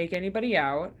to take anybody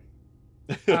out.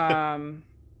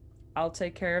 I'll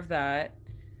take care of that.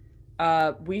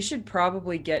 We should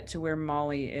probably get to where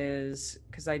Molly is,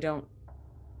 because I'm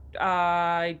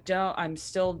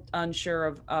still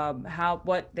unsure of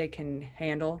what they can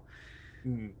handle,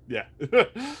 Yeah.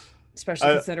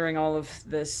 especially considering all of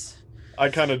this. I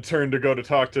kind of turned to go to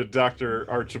talk to Dr.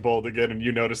 Archibald again, and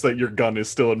you notice that your gun is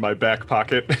still in my back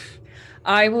pocket.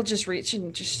 I will just reach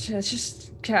and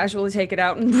just casually take it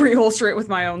out and reholster it with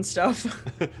my own stuff.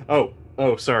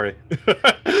 Oh, sorry.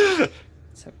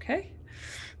 It's okay.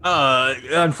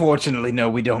 Unfortunately, no,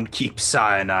 we don't keep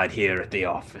cyanide here at the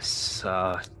office.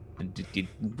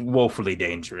 Woefully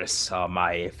dangerous.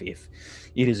 If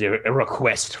it is a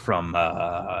request from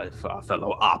a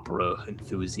fellow opera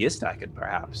enthusiast, I could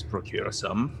perhaps procure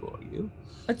some for you.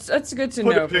 It's good to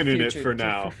Put know a pin for in future, it for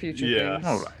now. For future Yeah.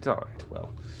 things. All right.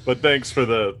 Well, But thanks for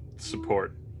the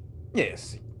support.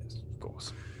 yes, of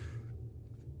course.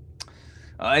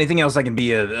 Anything else I can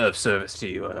be of service to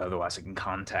you? Otherwise, I can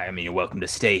contact. I mean, you're welcome to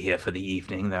stay here for the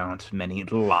evening. There aren't many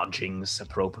lodgings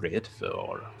appropriate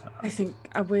for. I think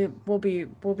we'll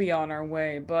be on our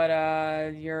way, but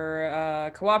your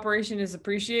cooperation is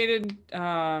appreciated.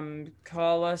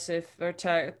 Call us if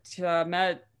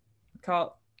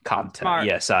call. Contact. Smart.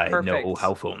 Yes, I know Perfect.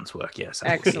 how phones work. Yes,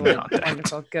 I can Excellent. contact.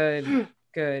 Wonderful.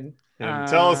 Good. And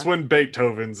tell us when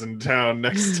Beethoven's in town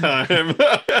next time.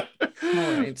 All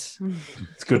right. It's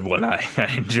a good one. I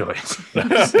enjoy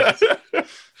it.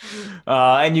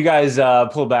 And you guys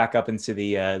pull back up into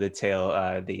the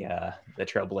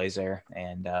Trailblazer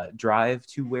and drive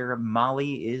to where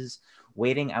Molly is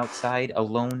waiting outside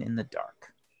alone in the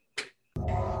dark.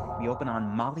 We open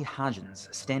on Molly Hodgins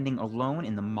standing alone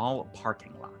in the mall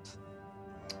parking lot.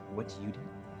 What do you do?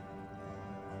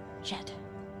 Jed.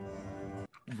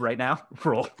 right now.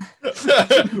 Roll.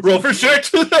 Roll for shit.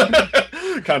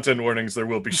 Content warnings, there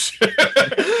will be shit.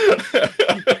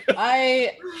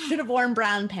 I should have worn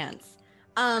brown pants.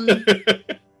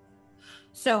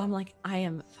 So I'm like, I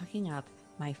am fucking up.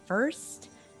 My first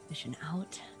mission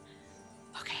out.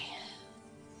 Okay,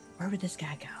 where would this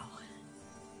guy go?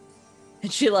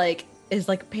 And she like is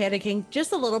like panicking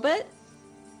just a little bit.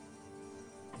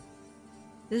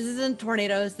 This isn't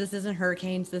tornadoes. This isn't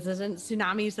hurricanes. This isn't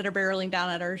tsunamis that are barreling down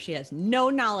at her. She has no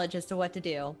knowledge as to what to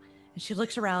do. And she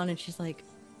looks around and she's like,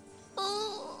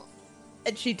 oh.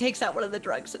 And she takes out one of the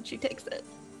drugs and she takes it.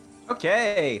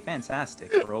 Okay,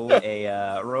 fantastic. Roll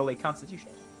a Constitution.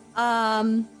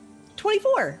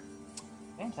 24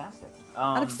 Fantastic.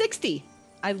 out of 60.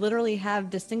 I literally have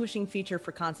distinguishing feature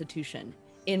for Constitution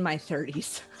in my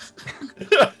 30s.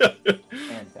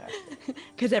 Fantastic.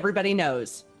 Because everybody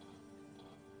knows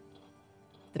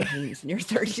the pains in your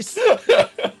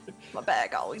 30s. My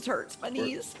back always hurts. My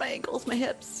knees, my ankles, my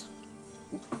hips.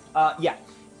 Yeah.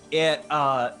 It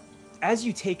as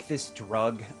you take this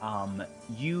drug,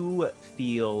 you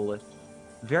feel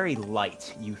very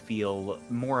light. You feel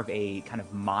more of a kind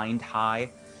of mind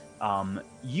high.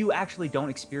 You actually don't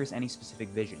experience any specific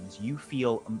visions. You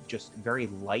feel just very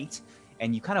light,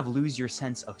 and you kind of lose your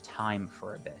sense of time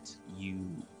for a bit.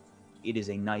 It is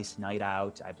a nice night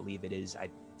out. I believe it is. I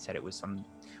said it was some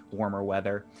warmer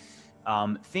weather.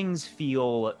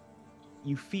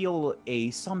 You feel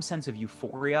some sense of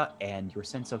euphoria, and your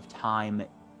sense of time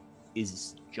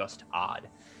is just odd.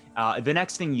 The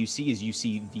next thing you see is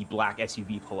the black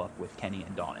SUV pull up with Kenny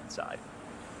and Dawn inside,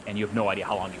 and you have no idea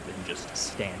how long you've been just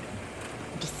standing.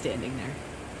 Just standing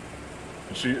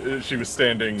there. She was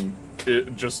standing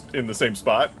just in the same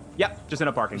spot. Yep, just in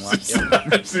a parking lot.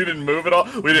 Yep. She didn't move at all.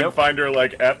 We didn't find her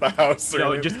like at the house. Or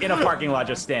No, anything. just in a parking lot,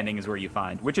 just standing is where you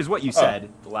find, which is what you said.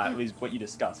 Is what you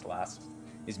discussed last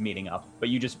is meeting up. But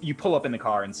you pull up in the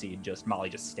car and see just Molly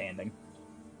just standing.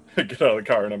 I get out of the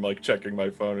car and I'm like checking my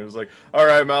phone. It was like, all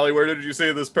right, Molly, where did you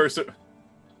see this person?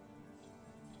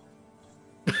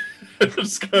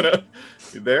 Just kind of,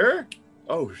 you there?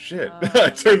 Oh shit! I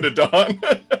turned to Dawn.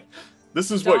 This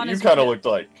is Dawn what you is kind of what- looked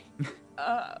like.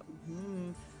 I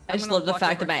just gonna love the walk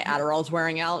fact over- that my Adderall's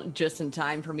wearing out just in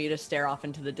time for me to stare off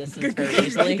into the distance very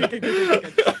easily.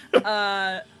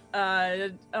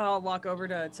 I'll walk over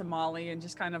to Molly and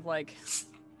just kind of like,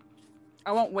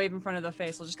 I won't wave in front of the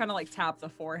face. I'll just kind of like tap the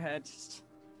forehead. Just...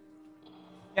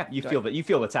 Yeah, you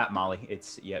feel the tap, Molly.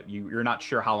 It's you're not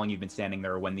sure how long you've been standing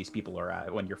there or when these people are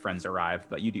when your friends arrive,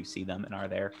 but you do see them and are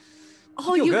there.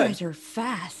 Oh, feel you good. guys are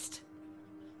fast.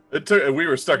 We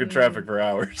were stuck in traffic for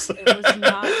hours. It was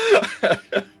not.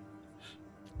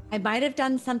 I might have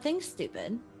done something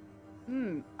stupid.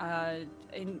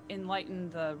 Enlighten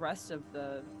the rest of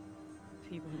the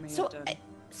people who may So, have done.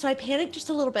 so I panicked just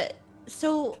a little bit.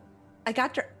 So I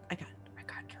got drugs.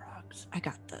 I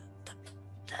got the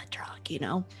drug, you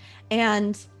know,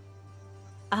 and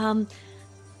I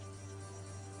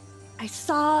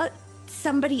saw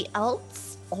somebody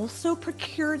else also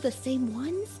procure the same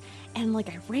ones, and like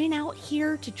I ran out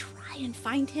here to try and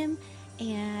find him,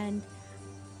 and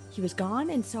he was gone.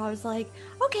 And so I was like,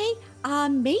 okay,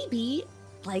 maybe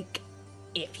like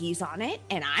if he's on it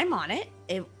and I'm on it,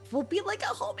 it will be like a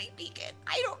homing beacon.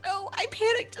 I don't know. I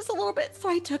panicked just a little bit, so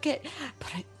I took it.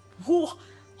 But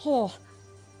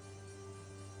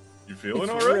You feeling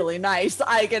it's all right? really nice.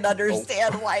 I can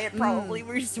understand why it probably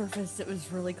resurfaced. It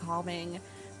was really calming.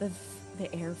 The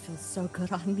air feels so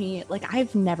good on me. Like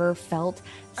I've never felt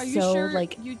Are you so sure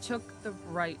like you took the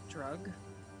right drug?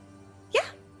 yeah.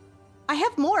 I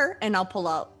have more, and I'll pull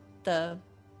out the.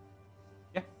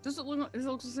 Does it look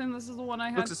the same? This is the one I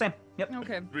had. Looks the same. Yep.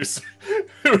 Okay. It's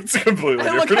completely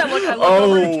I look different.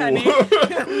 over to Kenny.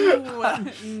 Ooh,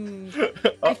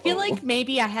 I feel like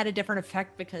maybe I had a different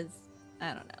effect because I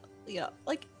don't know. You know,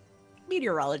 like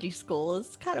meteorology school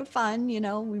is kind of fun. You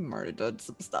know, we might have done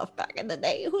some stuff back in the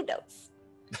day. Who knows?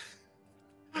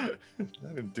 I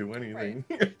didn't do anything.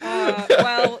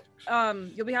 well,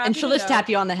 you'll be happy. And she'll to just know- tap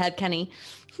you on the head, Kenny.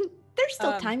 There's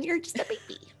still Um, time. You're just a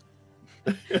baby.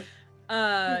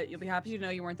 You'll be happy to know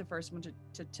you weren't the first one to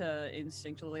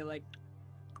instinctually like.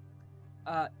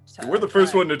 We're the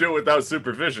first try. one to do it without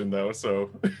supervision, though. So.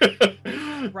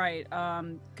 Right.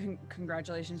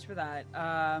 Congratulations for that.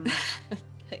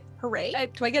 Hooray! I-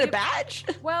 Do I get a badge?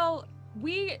 Well,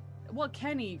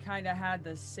 Kenny kind of had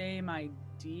the same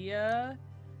idea.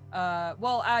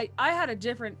 Well, I had a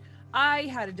different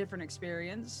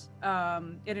experience.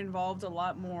 It involved a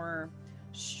lot more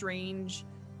strange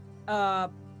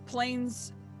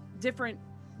planes, different.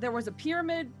 There was a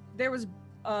pyramid. There was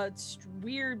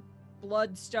weird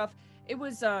blood stuff. it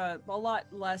was a lot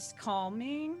less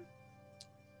calming.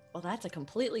 Well, that's a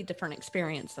completely different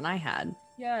experience than I had.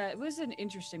 Yeah, it was an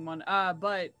interesting one.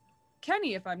 But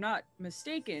Kenny, if I'm not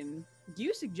mistaken,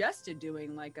 you suggested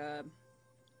doing like a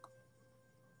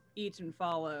eat and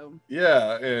follow.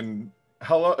 Yeah, and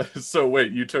how long? So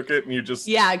wait, you took it and you just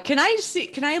Yeah, can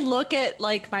I look at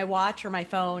like my watch or my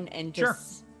phone and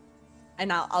just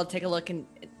and I'll take a look, and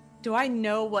do I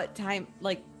know what time,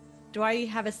 like, do I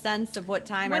have a sense of what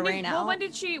time I ran out? Well, when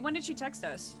did she text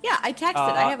us? Yeah, I texted.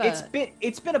 I have a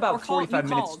it's been about 45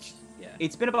 minutes. Called. Yeah.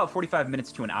 It's been about 45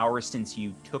 minutes to an hour since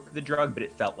you took the drug, but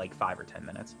it felt like 5 or 10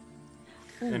 minutes.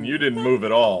 and you didn't move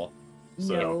at all.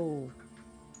 So No.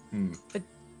 hmm. But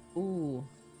ooh.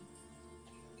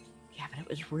 Yeah, but it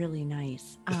was really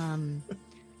nice. And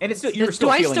it's still, you were still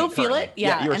do I feeling still it feel currently. it?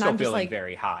 Yeah, you were and still I'm just feeling like-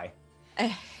 very high.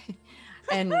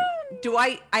 And do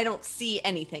I don't see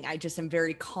anything. I just am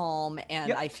very calm and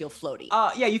Yep. I feel floaty.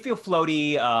 Yeah, you feel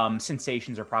floaty.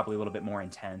 Sensations are probably a little bit more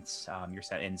intense. Your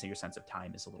sense of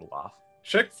time is a little off.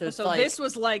 Check. so it's So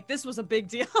like, this was a big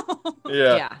deal.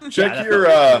 Yeah. yeah. Check Yeah, that your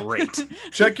felt great.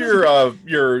 check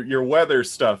your weather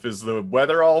stuff. Is the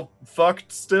weather all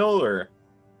fucked still, or?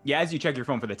 Yeah, as you check your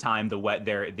phone for the time,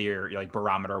 their like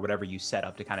barometer or whatever you set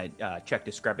up to kind of check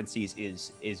discrepancies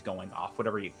is going off.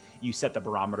 Whatever you set the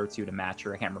barometer to match,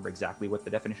 or I can't remember exactly what the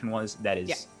definition was. That is,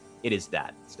 Yeah. It is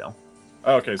that still.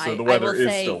 Okay, so the weather I will is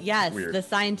say, still yes, weird. the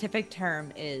scientific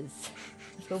term is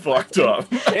Fucked up.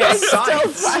 It's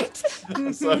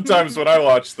science. Sometimes when I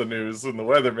watch the news and the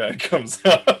weatherman comes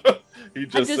up, he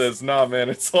just says, "Nah, man,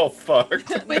 it's all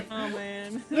fucked." With, Oh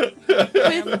man.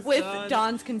 with done.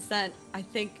 Dawn's consent, I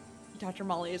think Dr.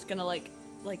 Molly is gonna like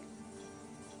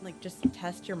just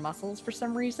test your muscles for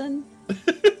some reason.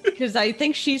 Because I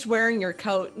think she's wearing your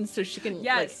coat, and so she can.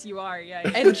 Yes, you are. Yeah.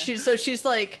 Like, and she's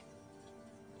like.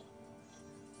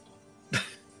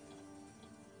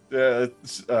 Yeah,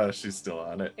 she's still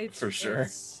on it It's for sure.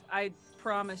 I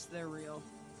promise they're real.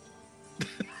 Well,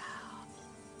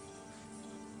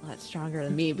 that's stronger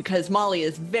than me because Molly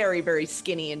is very, very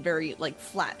skinny and very like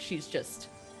flat. She's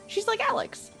like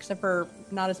Alex, except for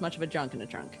not as much of a junk in a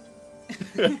trunk.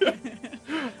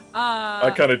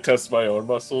 I kind of test my own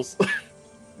muscles.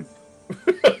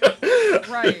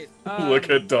 Right. Look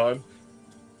at Dawn.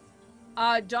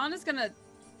 Dawn is gonna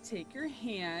take your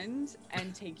hand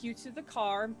and take you to the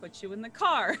car and put you in the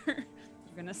car. You're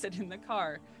gonna sit in the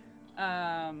car.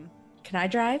 Can I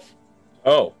drive?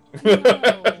 Oh.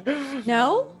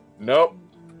 No? Nope.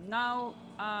 No.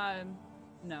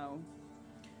 No.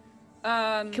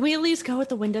 Can we at least go with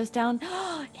the windows down?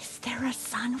 Is there a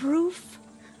sunroof?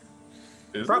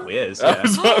 Is Probably it? is. I Yeah.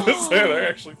 was about to say there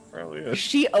actually probably is.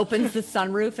 She opens the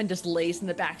sunroof and just lays in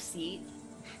the back seat.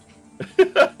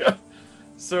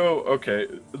 So, okay,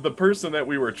 the person that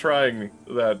we were trying,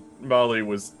 that Molly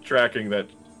was tracking, that,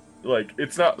 like,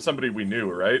 it's not somebody we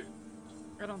knew, right?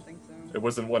 I don't think so. It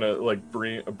wasn't one of, like,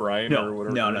 Brian No, or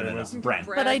whatever. no, her no, name no. was? Brent.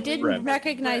 But I didn't Brent.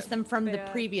 recognize them from the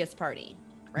Yeah. previous party,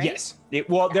 right? Yes.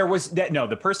 There was that. No,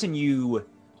 the person you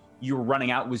were running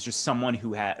out was just someone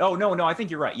who had. Oh no, I think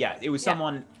you're right. Yeah, it was Yeah.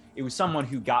 someone. It was someone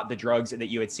who got the drugs that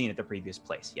you had seen at the previous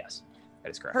place. Yes,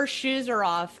 that is correct. Her shoes are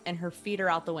off and her feet are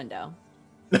out the window.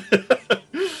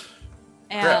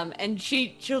 Crap. And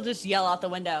she'll just yell out the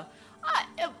window.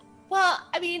 Well,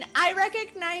 I mean, I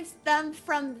recognized them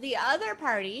from the other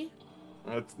party.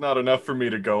 That's not enough for me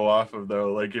to go off of,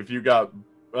 though. Like, if you got,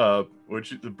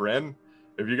 Bren?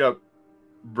 If you got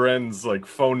Bren's, like,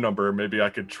 phone number, maybe I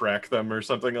could track them or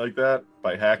something like that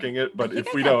by hacking it. But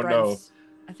if we don't know...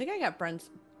 I think I got Bren's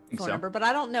Think phone so? number, but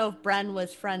I don't know if Bren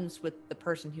was friends with the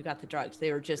person who got the drugs.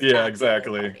 They were just Yeah, at the other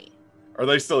exactly. party. Are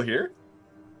they still here?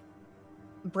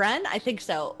 Bren, I think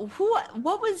so.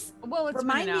 What was? Well, it's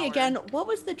Remind been an me hour. again. What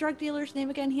was the drug dealer's name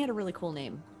again? He had a really cool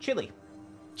name. Chili.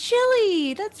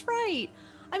 Chili. That's right.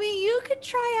 I mean, you could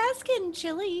try asking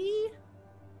Chili.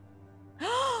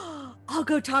 I'll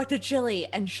go talk to Chili,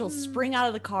 and she'll spring out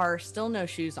of the car, still no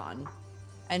shoes on,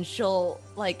 and she'll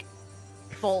like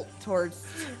bolt towards.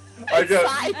 I got-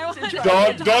 inside I want the to- drug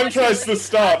Dawn- dealer. Dawn tries to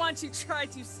stop. I want to try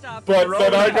to stop. But Roll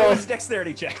then I a go... Colin's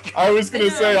dexterity check. I was gonna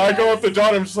say, I go up to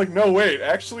Dawn, I'm just like, no, wait,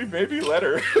 actually, maybe let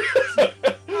her.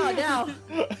 Oh no,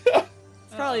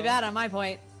 it's probably Uh-oh. bad on my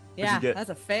point. you Yeah, get? that's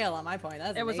a fail on my point.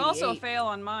 That's It an was also a 88. fail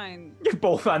on mine. You're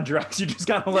both on drugs. You just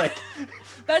kind of like.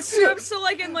 That's true. I'm still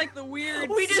like in like the weird.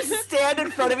 We just stand in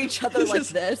front of each other like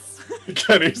this.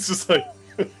 Kenny's just like...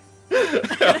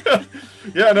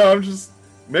 Yeah, no, I'm just...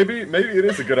 Maybe it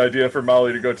is a good idea for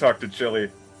Molly to go talk to Chili.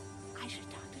 I should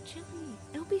talk to Chili.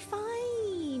 It'll be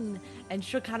fine. And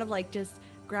she'll kind of like just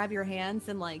grab your hands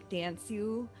and like dance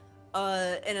you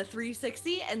in a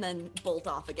 360 and then bolt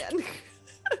off again.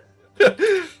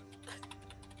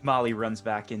 Molly runs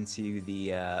back into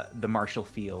the Marshall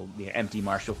field, the empty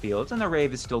Marshall fields, and the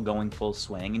rave is still going full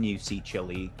swing. And you see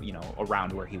Chili,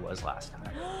 around where he was last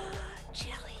time.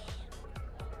 Chili.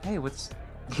 Hey,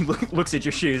 He looks at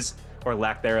your shoes or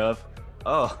lack thereof.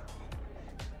 Oh,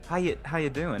 how you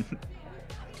doing? This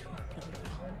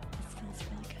feels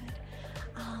really good.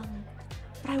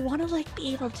 But I want to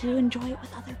be able to enjoy it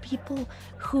with other people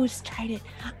who's tried it.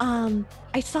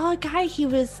 I saw a guy. He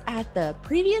was at the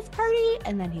previous party,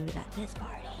 and then he was at this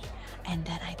party, and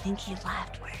then I think he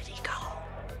left. Where did he go?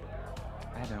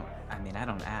 I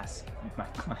don't ask. My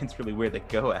clients really where they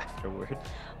go afterward.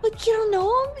 Like, you don't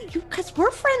know him? Because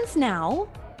we're friends now.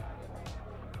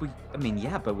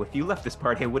 Yeah, but if you left this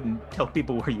party, I wouldn't tell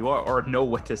people where you are or know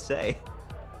what to say.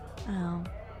 Oh,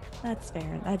 that's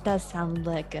fair. That does sound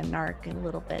like a narc a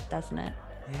little bit, doesn't it?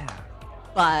 Yeah.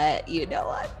 But, I'm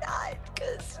not,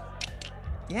 because...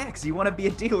 Yeah, because you want to be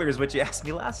a dealer is what you asked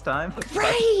me last time.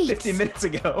 Right! 15 minutes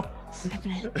ago.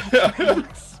 That's right.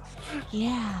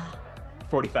 Yeah.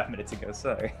 45 minutes ago,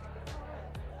 sorry.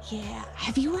 Yeah.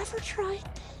 Have you ever tried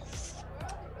this?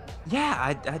 Yeah,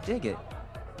 I dig it.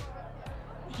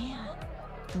 Yeah.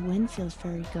 The wind feels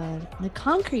very good. The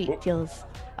concrete feels...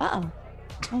 Uh-oh.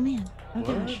 Oh, man. Oh,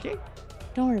 gosh. Okay.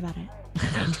 Don't worry about it.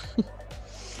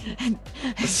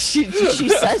 she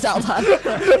says out loud.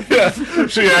 Yeah,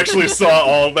 she actually saw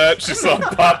all that. She saw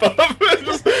it pop up.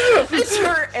 It's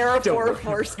her Air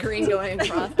 4 screen going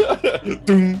across.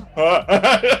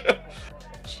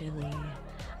 Chili.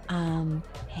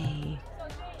 Hey.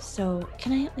 So,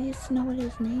 can I at least know what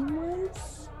his name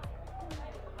was?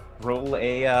 Roll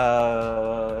a,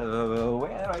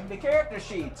 where are the character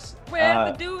sheets?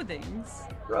 Where the do things?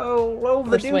 Roll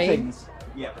the do Persuade? things.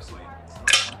 Yeah, persuade.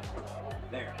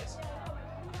 There it is.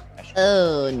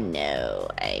 Oh no,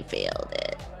 I failed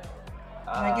it.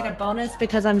 Can I get a bonus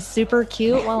because I'm super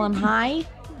cute while I'm high?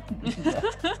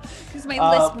 Because my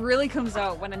list really comes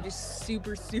out when I'm just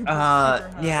super high.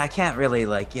 Yeah, I can't really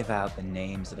give out the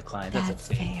names of the clients. That's a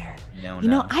big fair.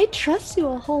 No. I trust you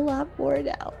a whole lot more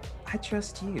now. I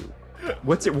trust you.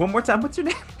 What's it? One more time. What's your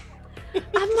name?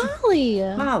 I'm Molly.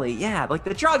 Molly. Yeah, like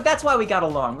the drug. That's why we got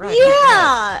along, right?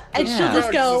 Yeah, and Yeah. she'll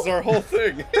just This go. is our whole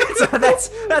thing.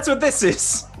 That's what this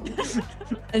is.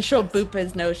 And she'll boop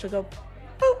his nose. She'll go.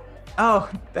 Oh,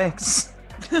 thanks.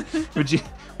 Would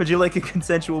you like a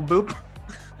consensual boop?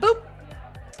 Boop.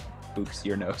 Boops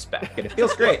your nose back, and it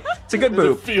feels great. It's a good It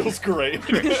boop. feels great.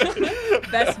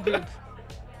 Best boop.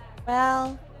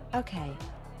 Well, okay.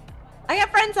 I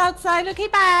got friends outside. Okay,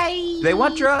 bye. They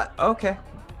want drug. Okay.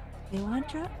 They want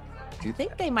drug? I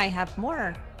think they might have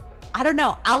more. I don't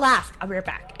know. I'll ask. I'll be right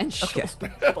back. And she'll Okay.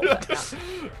 pull that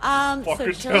out. So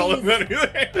Fucker tell him Chili's-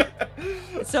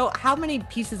 anything. So how many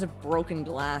pieces of broken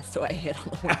glass do I hit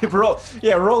on the wall?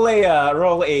 roll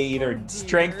a either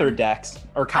strength or dex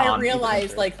or con. I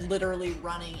realize literally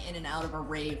running in and out of a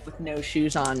rave with no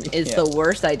shoes on is Yeah. the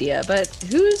worst idea, but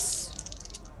who's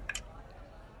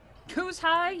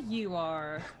high? You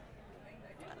are.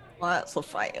 well, that's a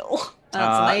fail.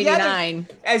 That's an yeah, 89.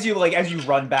 as you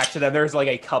run back to them, there's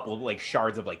a couple of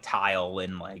shards of tile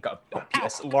and a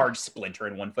large splinter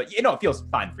in one foot. It feels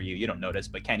fine for you. You don't notice,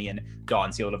 but Kenny and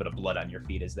Dawn see a little bit of blood on your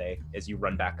feet as you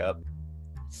run back up.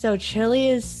 So Chili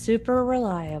is super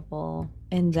reliable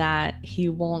in that he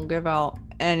won't give out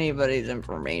anybody's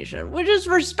information, which is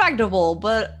respectable,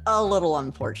 but a little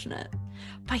unfortunate.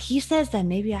 But he says that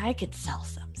maybe I could sell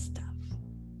some stuff.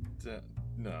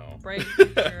 No. Break.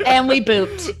 And we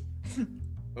booped.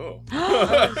 Oh.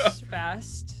 That was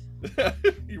fast.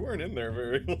 You weren't in there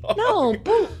very long. No,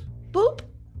 boop. Boop.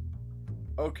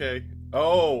 Okay.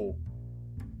 Oh.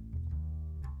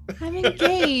 I'm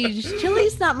engaged.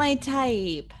 Chili's not my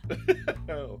type.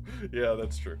 Oh. Yeah,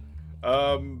 that's true.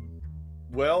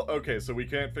 Well, okay, so we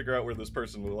can't figure out where this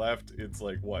person left. It's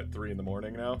what, 3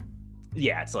 a.m. now?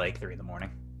 Yeah, it's 3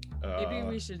 a.m. Maybe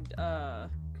we should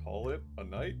call it a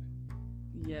night?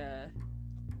 yeah.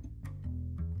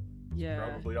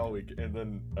 Probably all week. And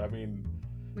then,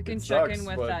 We can it check sucks, in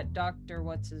with but- that doctor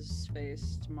what's his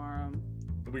face tomorrow.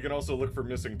 we can also look for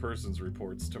missing persons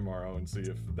reports tomorrow and see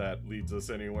if that leads us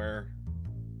anywhere.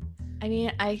 I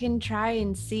mean, I can try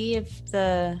and see if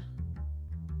the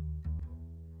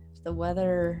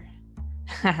weather,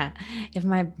 if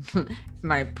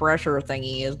my pressure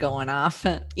thingy is going off,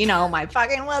 my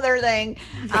fucking weather thing,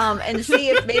 and see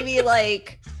if maybe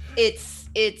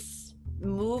it's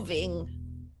moving.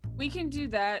 We can do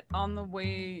that on the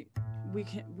way. We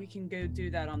can go do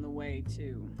that on the way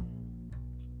to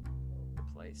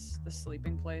the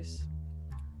sleeping place.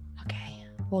 Okay.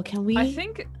 Well, can we? I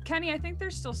think, Kenny, I think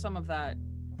there's still some of that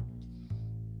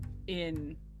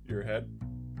in Your head?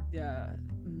 yeah.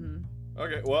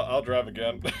 Okay, well, I'll drive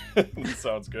again.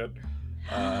 Sounds good.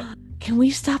 Can we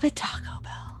stop at Taco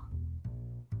Bell?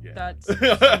 Yeah. That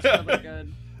sounds really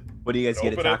good. What do you guys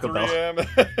get at Open Taco Bell? 3 a.m.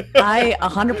 I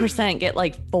 100% get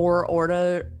like 4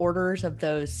 orders of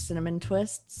those cinnamon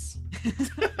twists.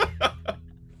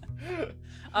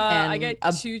 I And get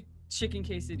a- 2 chicken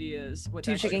quesadillas with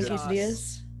 2 chicken extra sauce.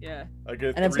 quesadillas. Yeah. I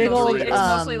get And a 3 big ol', It's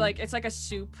Doritos. mostly like it's like a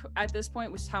soup at this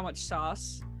point with how much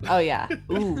sauce. Oh yeah.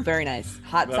 Ooh, very nice.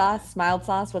 Hot No. sauce, mild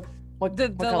sauce. What The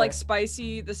color? like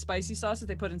spicy sauce that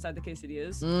they put inside the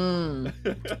quesadillas. Mm.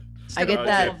 Just I get get all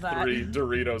that. of that. 3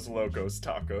 Doritos Locos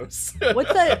tacos.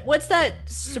 What's that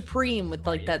supreme with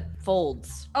like that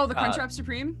folds? Oh, the Crunchwrap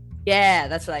Supreme? Yeah,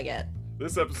 that's what I get.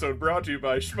 This episode brought to you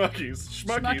by Schmuckies.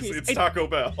 Schmuckies, Schmuckies. it's Taco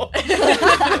Bell.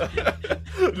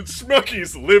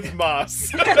 Schmuckies, live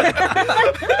Moss.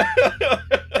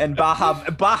 And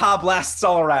Baja blasts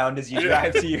all around as you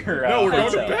drive to your. No, we're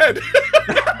going to hotel.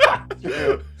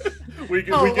 bed. we Oh,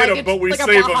 get like them, it's but we like a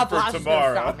save Baja them for Blast or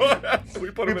tomorrow.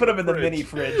 we put We put them in the mini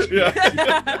fridge.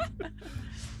 Yeah.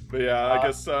 But yeah, I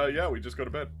guess we just go to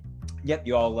bed. Yep,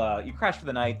 you all you crash for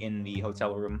the night in the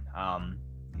hotel room.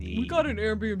 We got an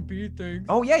Airbnb thing.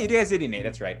 Oh yeah, you guys did, Nate.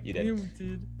 That's right, you Yeah, did. we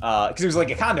did. Because it was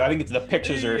like a condo. I think it's the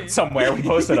pictures Yeah. are somewhere. We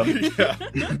posted them.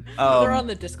 Yeah. They're on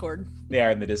the Discord. They are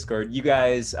in the Discord. You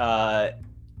guys,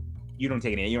 you don't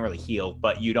take any. You don't really heal,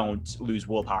 but you don't lose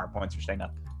willpower points for staying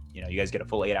up. You know, you guys get a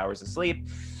full 8 hours of sleep.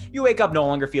 You wake up no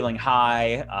longer feeling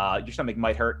high. Your stomach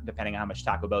might hurt depending on how much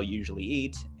Taco Bell you usually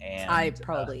eat. And I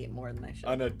probably eat more than I should.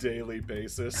 On a daily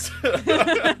basis.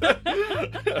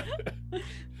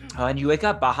 and you wake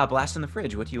up, Baja Blast in the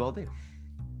fridge. What do you all do?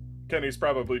 Kenny's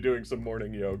probably doing some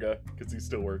morning yoga because he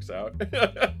still works out.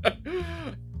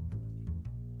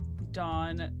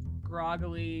 Dawn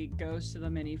groggily goes to the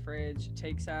mini fridge,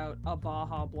 takes out a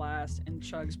Baja Blast, and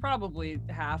chugs probably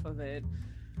half of it.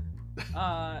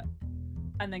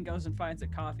 And then goes and finds a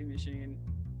coffee machine.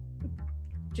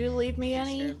 Did you leave me Takes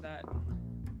care any? of that.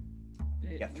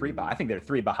 Yeah, I think there are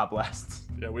 3 Baja Blasts.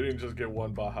 Yeah, we didn't just get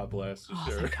one Baja Blast. Oh,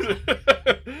 Sure.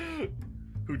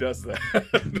 Who does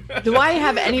that? Do I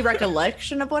have any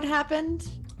recollection of what happened?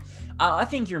 I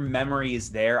think your memory is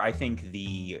there. I think and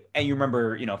you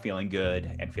remember, feeling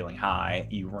good and feeling high.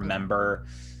 You remember,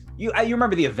 you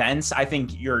remember the events. I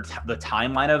think the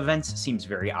timeline of events seems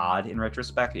very odd in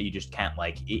retrospect. You just can't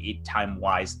timeline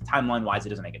wise, it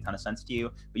doesn't make a ton of sense to you.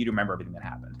 But you remember everything that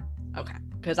happened. Okay,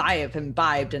 because I have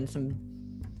imbibed in some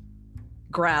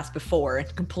grass before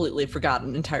and completely forgotten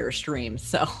an entire stream.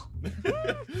 So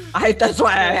that's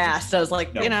why I asked. I was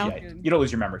like, No, yeah, you don't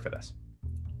lose your memory for this.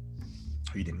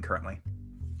 You didn't currently.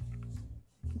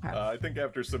 I think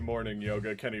after some morning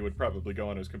yoga, Kenny would probably go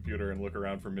on his computer and look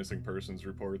around for missing persons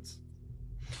reports.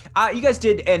 You guys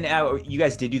did, and you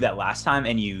guys did do that last time,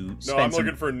 and you spent No, I'm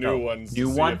looking for new ones New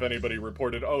to see one? if anybody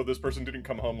reported, oh, this person didn't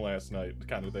come home last night,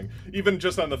 kind of thing. Even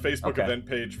just on the Facebook Okay. event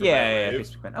page. For Yeah,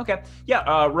 Raves. Facebook event. Okay.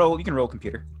 Yeah, roll. You can roll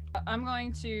computer. I'm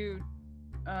going to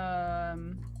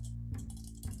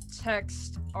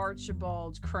text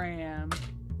Archibald Cram.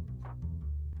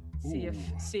 See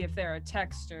if they're a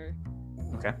texter.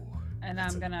 Okay. And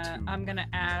That's I'm a two. gonna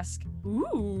ask.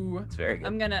 Ooh. That's very good.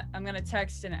 I'm gonna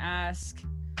text and ask.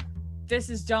 This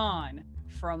is Dawn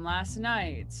from last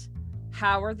night.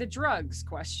 How are the drugs?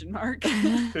 Question mark.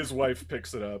 His wife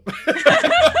picks it up.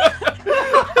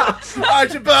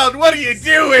 Archibald, what are you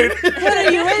doing? What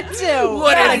are you into?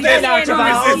 What Yeah, is this?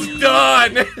 Archibald. This is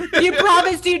done. You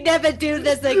promised you'd never do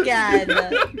this again.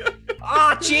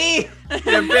 Archie!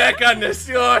 You're back on the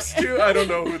sauce too. I don't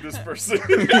know who this person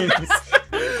is.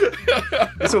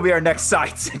 This will be our next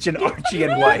side section, Archie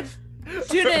and wife.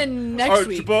 Tune in next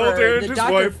week Archibald for and the his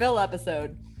Dr. wife. Phil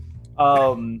episode.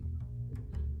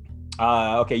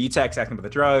 Okay, you text asking about the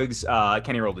drugs.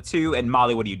 Kenny rolled a 2, and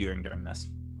Molly, what are you doing during this?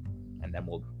 And then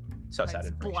we'll suss out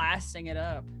Like information. blasting it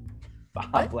up.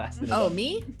 Blasted it Oh, up.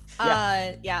 me?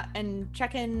 Yeah. Yeah, and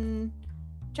check in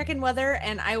weather,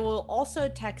 and I will also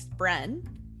text Bren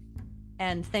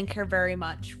and thank her very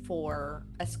much for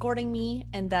escorting me,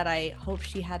 and that I hope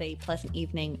she had a pleasant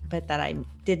evening, but that I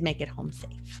did make it home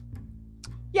safe.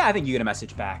 Yeah, I think you get a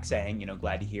message back saying,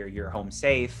 glad to hear you're home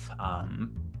safe.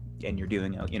 And you're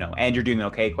doing, and you're doing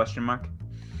okay? Question mark.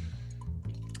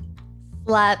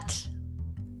 Slept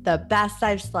the best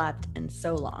I've slept in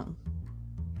so long.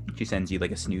 She sends you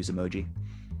like a snooze emoji.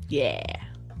 Yeah.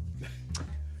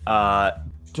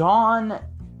 Dawn,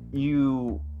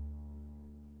 you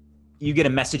get a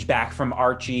message back from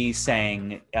Archie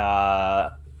saying,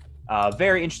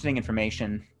 very interesting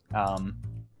information.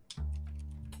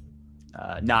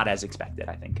 not as expected,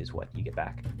 I think, is what you get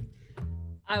back.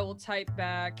 I will type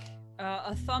back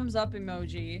a thumbs up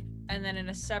emoji, and then in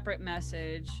a separate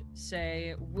message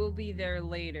say, "We'll be there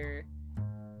later." ...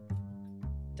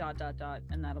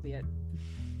 and that'll be it.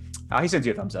 He sends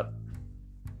you a thumbs up.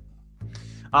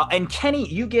 And Kenny,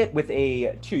 you get with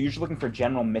a 2. You're just looking for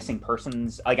general missing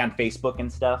persons, like on Facebook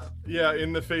and stuff. Yeah,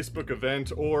 in the Facebook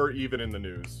event or even in the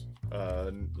news.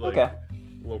 Okay.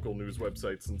 Local news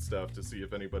websites and stuff to see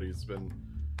if anybody's been,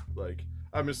 like...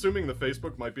 I'm assuming the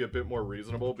Facebook might be a bit more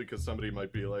reasonable because somebody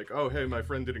might be like, oh, hey, my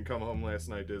friend didn't come home last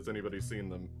night. Has anybody seen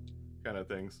them? Kind of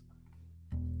things.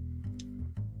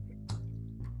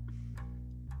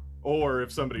 Or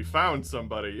if somebody found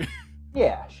somebody...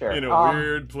 Yeah, sure. in a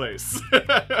weird place.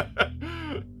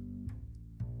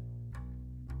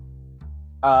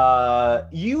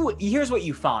 Here's what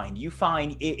you find. You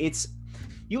find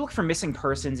you look for missing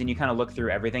persons and you kind of look through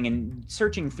everything, and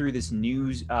searching through this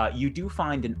news, you do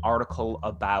find an article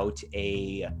about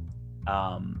a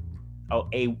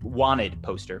wanted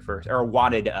poster or a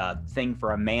wanted thing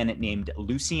for a man named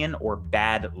Lucian or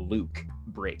Bad Luke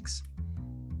Briggs.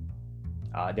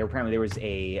 There was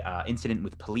a incident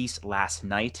with police last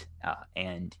night,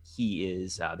 and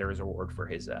there is a reward for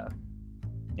his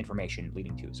information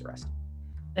leading to his arrest.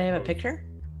 They have a picture?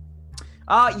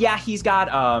 Yeah, he's got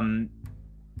kind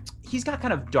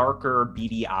of darker,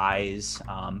 beady eyes,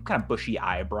 kind of bushy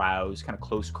eyebrows, kind of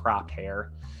close cropped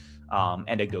hair,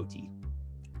 and a goatee.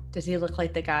 Does he look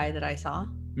like the guy that I saw?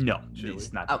 No, Chili?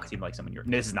 he's not. Okay. Seem like someone you're.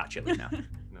 This is not Chili. No,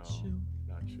 No,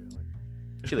 not Chili.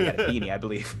 Chili had a beanie, I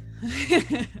believe.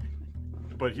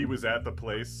 But he was at the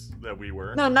place that we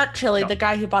were? No, not Chili, No. the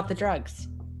guy who bought the drugs.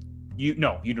 You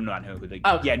do not know who the.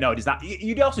 Okay. Yeah, no, it is not.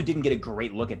 You also didn't get a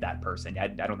great look at that person. I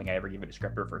don't think I ever gave a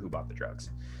descriptor for who bought the drugs.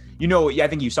 I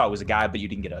think you saw it was a guy, but you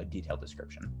didn't get a detailed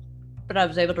description. But I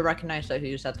was able to recognize that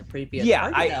he was at the previous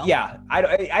Yeah, party, though.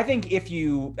 I think if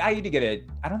you, I did get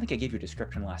I don't think I gave you a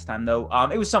description last time though.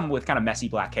 It was someone with kind of messy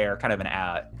black hair, kind of an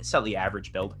slightly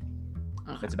average build.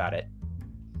 Okay. That's about it.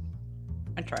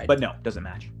 I tried. But no, doesn't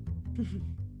match.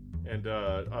 And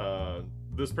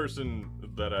this person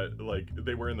that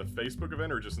they were in the Facebook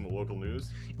event or just in the local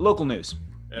news? Local news.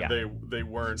 And Yeah. they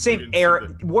weren't... Same we didn't see area,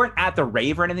 weren't at the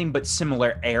rave or anything, but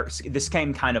similar air. This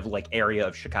same kind of like area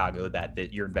of Chicago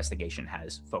that your investigation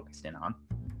has focused in on.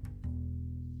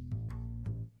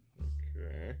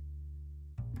 Okay.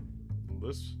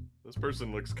 This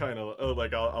person looks kind of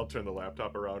like I'll turn the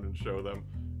laptop around and show them.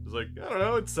 It's like, I don't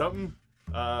know, it's something.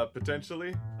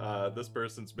 Potentially. This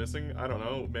person's missing. I don't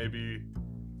know. Maybe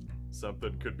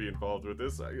something could be involved with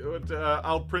this.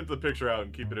 I'll print the picture out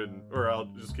and keep it in, or I'll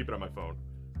just keep it on my phone.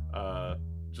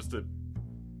 Just to,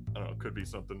 I don't know, could be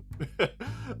something.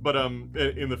 But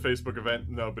in the Facebook event,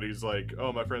 nobody's like,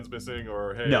 oh, my friend's missing,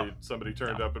 or hey, No. somebody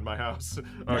turned No. up in my house.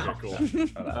 No. Okay,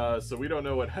 cool. So we don't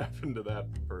know what happened to that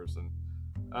person.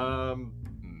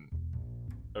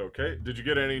 Okay. Did you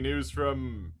get any news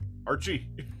from Archie?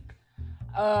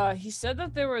 He said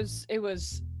that it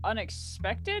was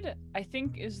unexpected, I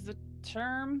think is the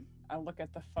term. I look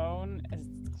at the phone. It's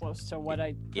close to what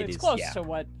it's close yeah. to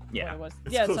what Yeah. it was.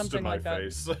 It's yeah, close something to my like that.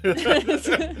 face.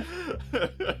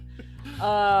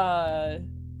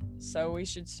 So we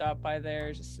should stop by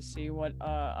there just to see what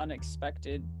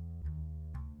unexpected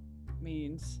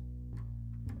means.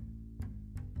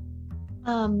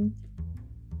 Don,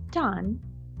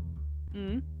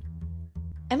 Mm?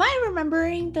 am I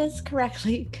remembering this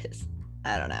correctly? Because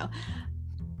I don't know.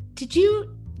 Did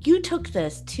you took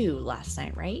this too last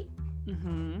night, right?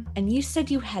 Mm-hmm. And you said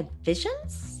you had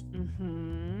visions?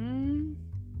 Mm-hmm.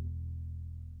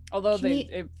 Although Can you-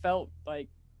 it felt like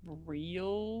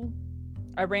real.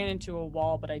 I ran into a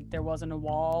wall, but there wasn't a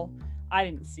wall. I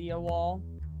didn't see a wall.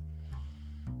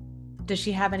 Does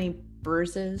she have any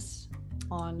bruises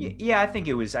on? Yeah, I think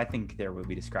there would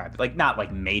be described like not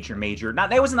like major.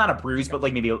 Not it was not a bruise, but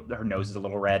like maybe her nose is a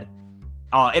little red.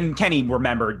 And Kenny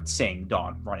remembered seeing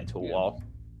Dawn run into a wall.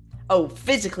 Oh,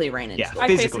 physically ran into Yeah, it. I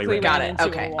physically basically got ran it. into a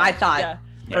Okay, wall. I thought Yeah.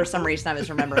 for some reason I was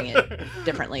remembering it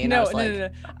differently, and I was like, No.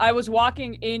 I was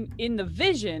walking in the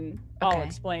vision. I'll Okay.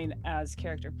 explain as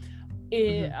character.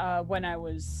 When I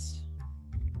was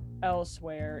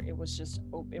elsewhere, it was just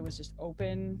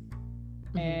open,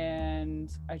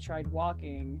 and I tried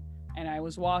walking, and I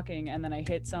was walking, and then I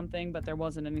hit something, but there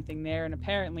wasn't anything there, and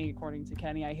apparently, according to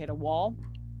Kenny, I hit a wall,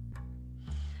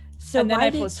 so and then why I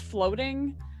did was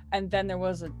floating, and then there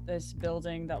was this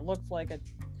building that looked like a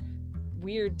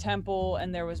weird temple,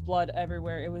 and there was blood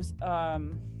everywhere. It was well,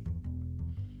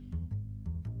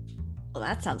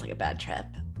 that sounds like a bad trip.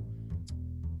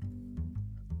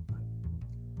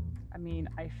 I mean,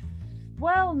 I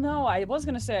Well, no, I was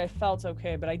gonna say I felt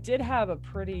okay, but I did have a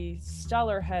pretty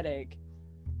stellar headache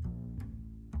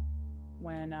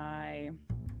when I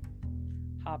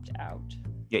hopped out.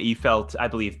 Yeah, you felt, I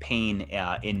believe, pain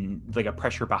in like a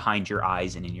pressure behind your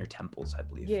eyes and in your temples, I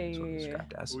believe. Yeah, is what it was yeah,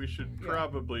 described as. We should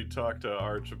probably talk to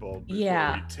Archibald. Before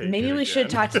Yeah, we take maybe it we should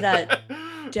again. talk to that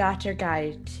doctor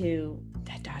guy too.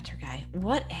 That doctor guy.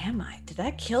 What am I? Did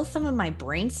that kill some of my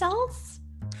brain cells?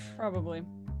 Probably.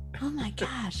 Oh my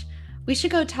gosh. We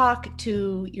should go talk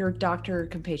to your doctor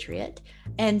compatriot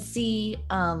and see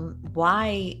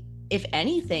why, if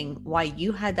anything, why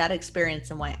you had that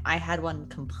experience and why I had one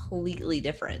completely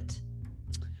different.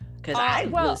 Because I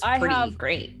was pretty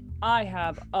great. I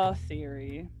have a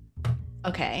theory.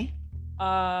 Okay.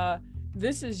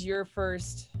 This is your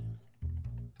first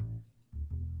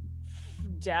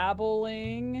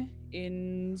dabbling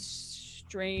in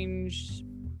strange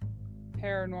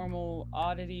paranormal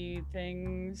oddity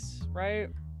things, right?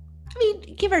 I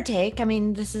mean, give or take. I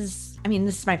mean, this is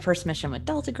my first mission with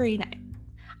Delta Green.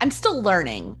 I'm still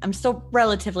learning. I'm still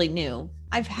relatively new.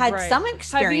 I've had some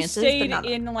experiences. Have you stayed but not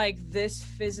in like this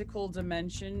physical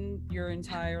dimension your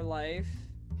entire life?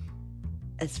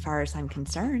 as far as I'm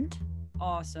concerned.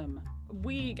 Awesome.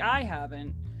 I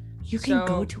haven't. You can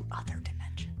go to other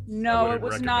dimensions. No, it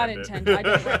was not recommend it. intended. I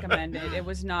don't recommend it. It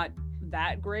was not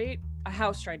that great. A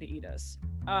house tried to eat us.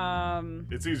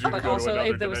 It's easier to but go also, to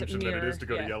another there was a dimension than it is to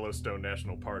go mirror, to Yellowstone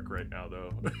National Park right now,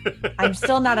 though. I'm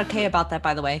still not okay about that,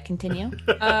 by the way. Continue.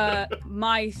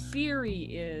 My theory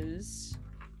is,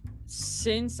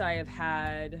 since I have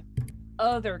had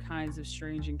other kinds of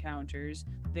strange encounters,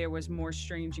 there was more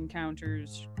strange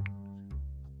encounters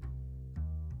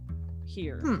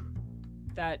here.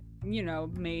 That,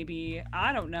 maybe,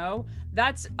 I don't know.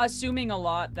 That's assuming a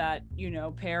lot that,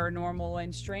 paranormal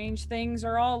and strange things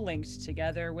are all linked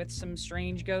together with some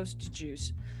strange ghost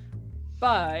juice.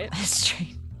 But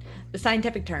Strange. The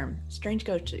scientific term, strange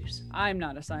ghost juice. I'm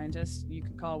not a scientist. You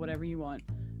can call it whatever you want.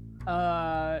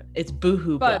 It's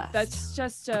boohoo But blast. that's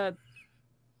just And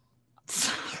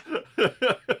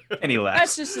he laughs.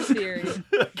 that's just a theory.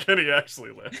 Kenny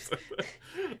actually laughs.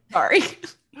 Sorry.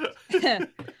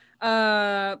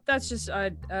 That's just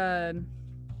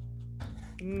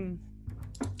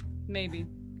maybe.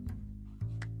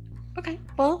 Okay.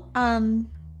 Well, that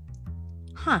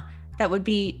would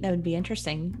be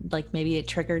interesting. Like maybe it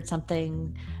triggered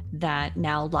something that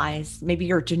now lies. Maybe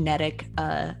your genetic,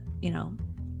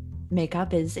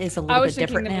 makeup is a little I was bit thinking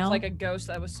different that now. it's like a ghost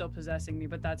that was still possessing me,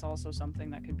 but that's also something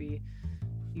that could be.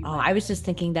 I was just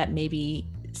thinking that maybe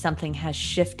something has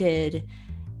shifted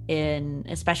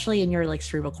especially in your like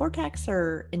cerebral cortex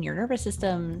or in your nervous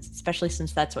system, especially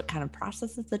since that's what kind of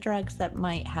processes the drugs that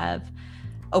might have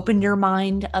opened your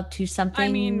mind up to something.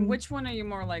 I mean, which one are you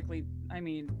more likely? I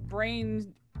mean,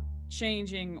 brain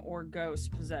changing or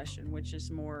ghost possession, which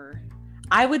is more?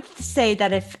 I would say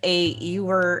that if you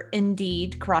were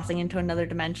indeed crossing into another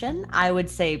dimension, I would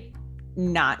say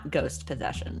not ghost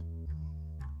possession.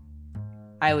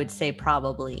 I would say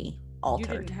probably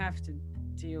altered. You didn't have to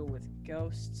deal with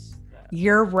ghosts, though.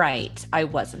 You're right. I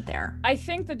wasn't there. I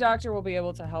think the doctor will be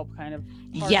able to help kind of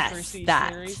parse Yes, through these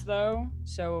that. theories, though.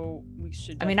 So we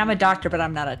should. I mean, I'm a definitely- doctor, but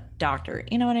I'm not a doctor.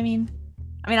 You know what I mean?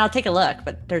 I mean, I'll take a look,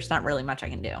 but there's not really much I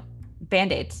can do.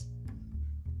 Band-Aids,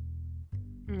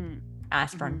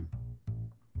 aspirin,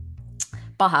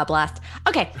 Baja Blast.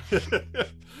 Okay.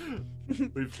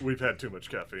 We've had too much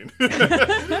caffeine. All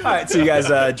right, so you guys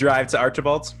drive to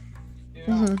Archibald's?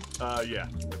 Yeah, I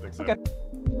think so. Okay.